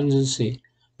despondency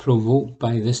provoked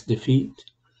by this defeat,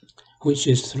 which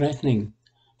is threatening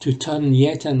to turn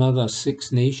yet another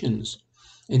Six Nations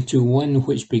into one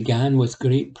which began with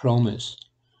great promise,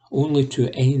 only to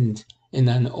end in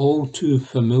an all too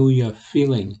familiar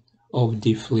feeling of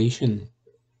deflation.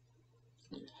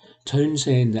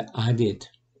 Townsend added,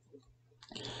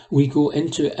 "We go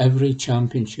into every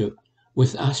championship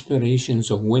with aspirations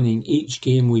of winning each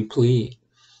game we play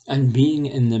and being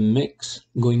in the mix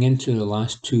going into the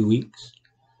last 2 weeks.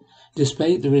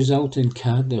 Despite the result in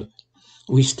Cardiff,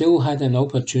 we still had an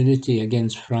opportunity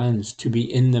against France to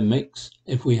be in the mix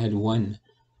if we had won,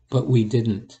 but we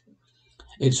didn't.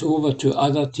 It's over to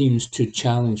other teams to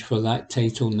challenge for that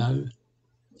title now.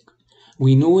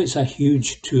 We know it's a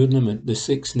huge tournament, the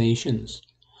Six Nations,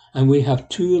 and we have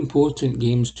 2 important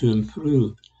games to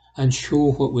improve and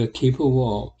show what we're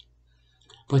capable of.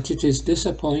 But it is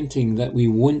disappointing that we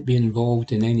won't be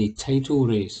involved in any title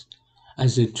race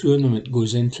as the tournament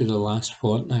goes into the last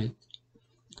fortnight.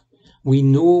 We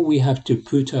know we have to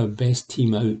put our best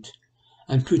team out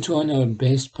and put on our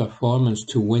best performance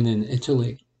to win in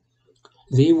Italy.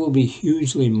 They will be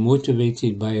hugely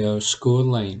motivated by our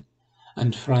scoreline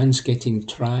and France getting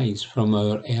tries from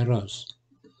our errors.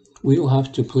 We'll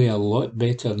have to play a lot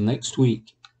better next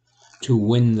week to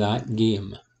win that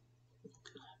game."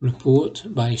 Report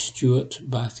by Stuart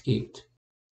Bathgate.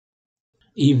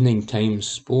 Evening Times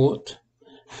Sport,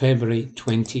 February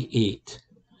 28.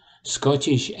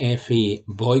 Scottish FA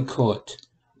boycott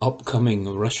upcoming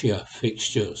Russia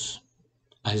fixtures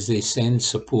as they send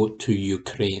support to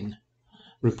Ukraine.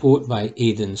 Report by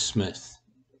Aidan Smith.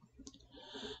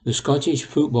 The Scottish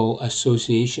Football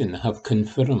Association have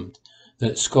confirmed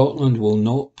that Scotland will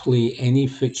not play any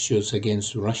fixtures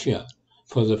against Russia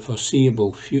for the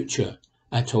foreseeable future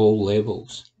at all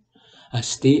levels. A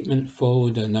statement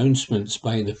followed announcements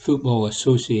by the football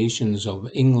associations of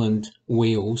England,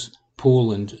 Wales,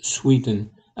 Poland,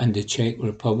 Sweden and the Czech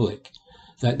Republic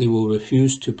that they will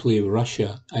refuse to play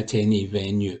Russia at any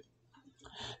venue.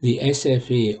 The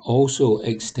SFA also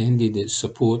extended its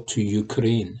support to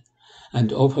Ukraine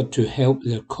and offered to help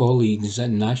their colleagues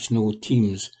and national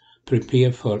teams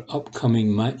prepare for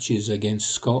upcoming matches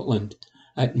against Scotland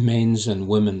at men's and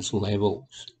women's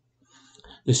levels.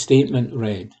 The statement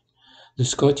read, "The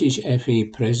Scottish FA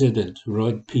President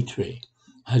Rod Petrie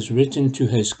has written to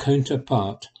his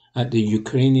counterpart at the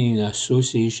Ukrainian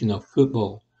Association of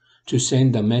Football to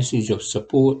send a message of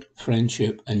support,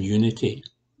 friendship and unity.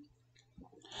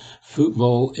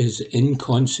 Football is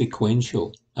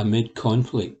inconsequential amid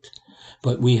conflict,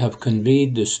 but we have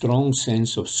conveyed the strong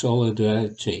sense of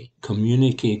solidarity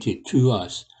communicated to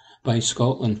us by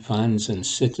Scotland fans and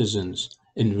citizens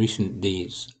in recent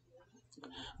days.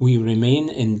 We remain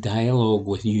in dialogue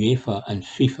with UEFA and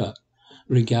FIFA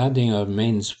regarding our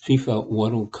men's FIFA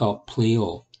World Cup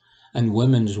playoff and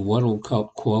women's World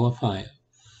Cup qualifier,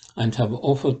 and have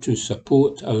offered to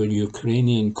support our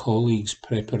Ukrainian colleagues'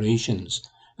 preparations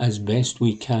as best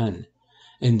we can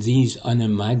in these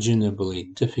unimaginably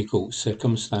difficult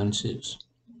circumstances.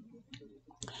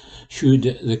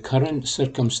 Should the current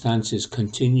circumstances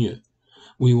continue,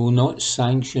 we will not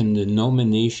sanction the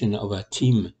nomination of a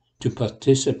team to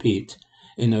participate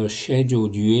in our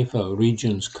scheduled UEFA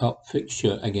Regions Cup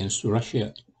fixture against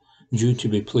Russia, due to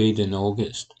be played in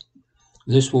August.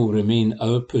 This will remain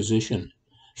our position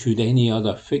should any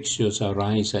other fixtures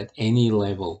arise at any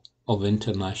level of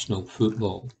international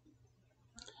football.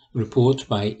 Report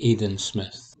by Aidan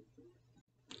Smith.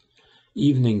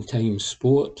 Evening Times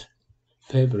Sport,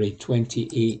 February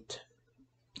 28.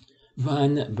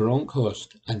 Van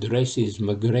Bronckhorst addresses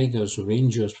McGregor's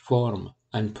Rangers form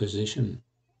and position.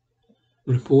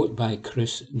 Report by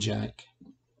Chris Jack.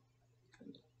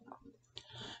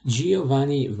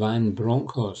 Giovanni Van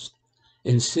Bronckhorst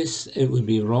insists it would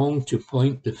be wrong to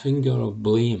point the finger of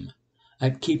blame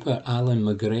at keeper Alan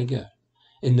McGregor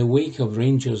in the wake of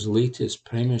Rangers' latest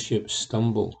Premiership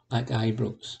stumble at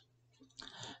Ibrox.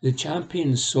 The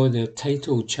champions saw their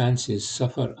title chances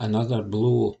suffer another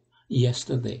blow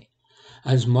yesterday,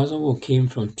 as Motherwell came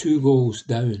from 2 goals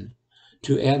down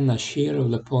to earn a share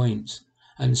of the points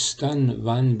and stun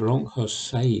Van Bronckhorst's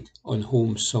side on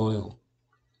home soil.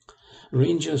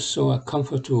 Rangers saw a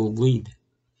comfortable lead,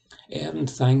 earned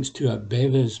thanks to a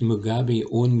Bevis Mugabe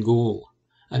own goal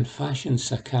and Fashion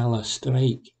Sakala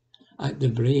strike at the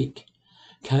break,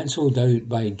 cancelled out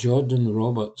by Jordan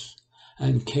Roberts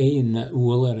and Kane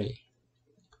Woolery.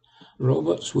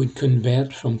 Roberts would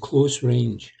convert from close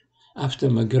range after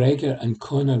McGregor and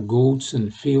Connor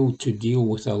Goldson failed to deal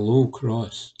with a low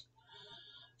cross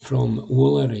from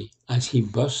Woolery as he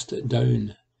burst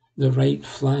down the right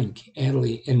flank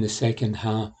early in the second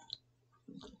half.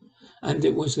 And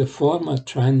it was the former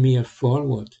Tranmere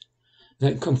forward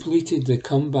that completed the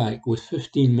comeback with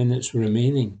 15 minutes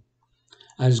remaining,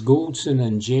 as Goldson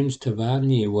and James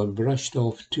Tavernier were brushed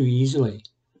off too easily,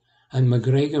 and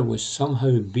McGregor was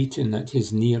somehow beaten at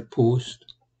his near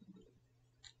post.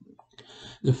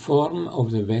 The form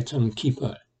of the veteran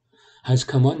keeper has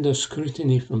come under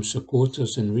scrutiny from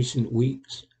supporters in recent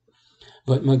weeks,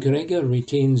 but McGregor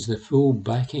retains the full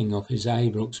backing of his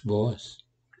Ibrox boss.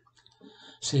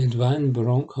 Said Van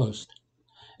Bronckhorst,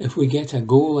 "If we get a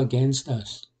goal against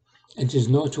us, it is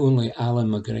not only Alan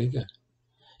McGregor.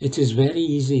 It is very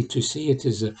easy to say it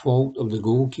is the fault of the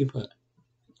goalkeeper.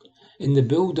 In the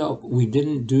build-up, we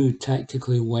didn't do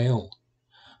tactically well.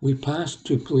 We passed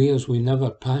to players we never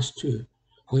passed to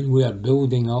when we are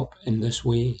building up in this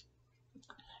way.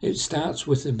 It starts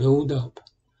with the build-up.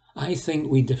 I think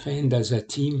we defend as a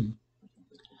team.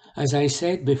 As I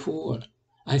said before,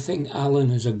 I think Alan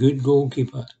is a good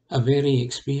goalkeeper, a very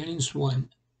experienced one.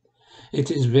 It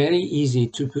is very easy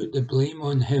to put the blame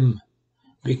on him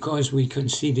because we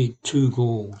conceded 2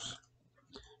 goals.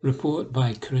 Report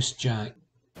by Chris Jack.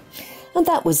 And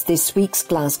that was this week's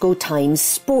Glasgow Times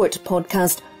Sport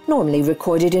podcast, normally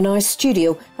recorded in our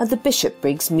studio at the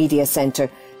Bishopbriggs Media Centre,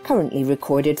 currently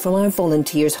recorded from our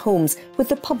volunteers' homes with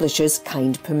the publisher's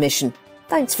kind permission.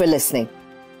 Thanks for listening.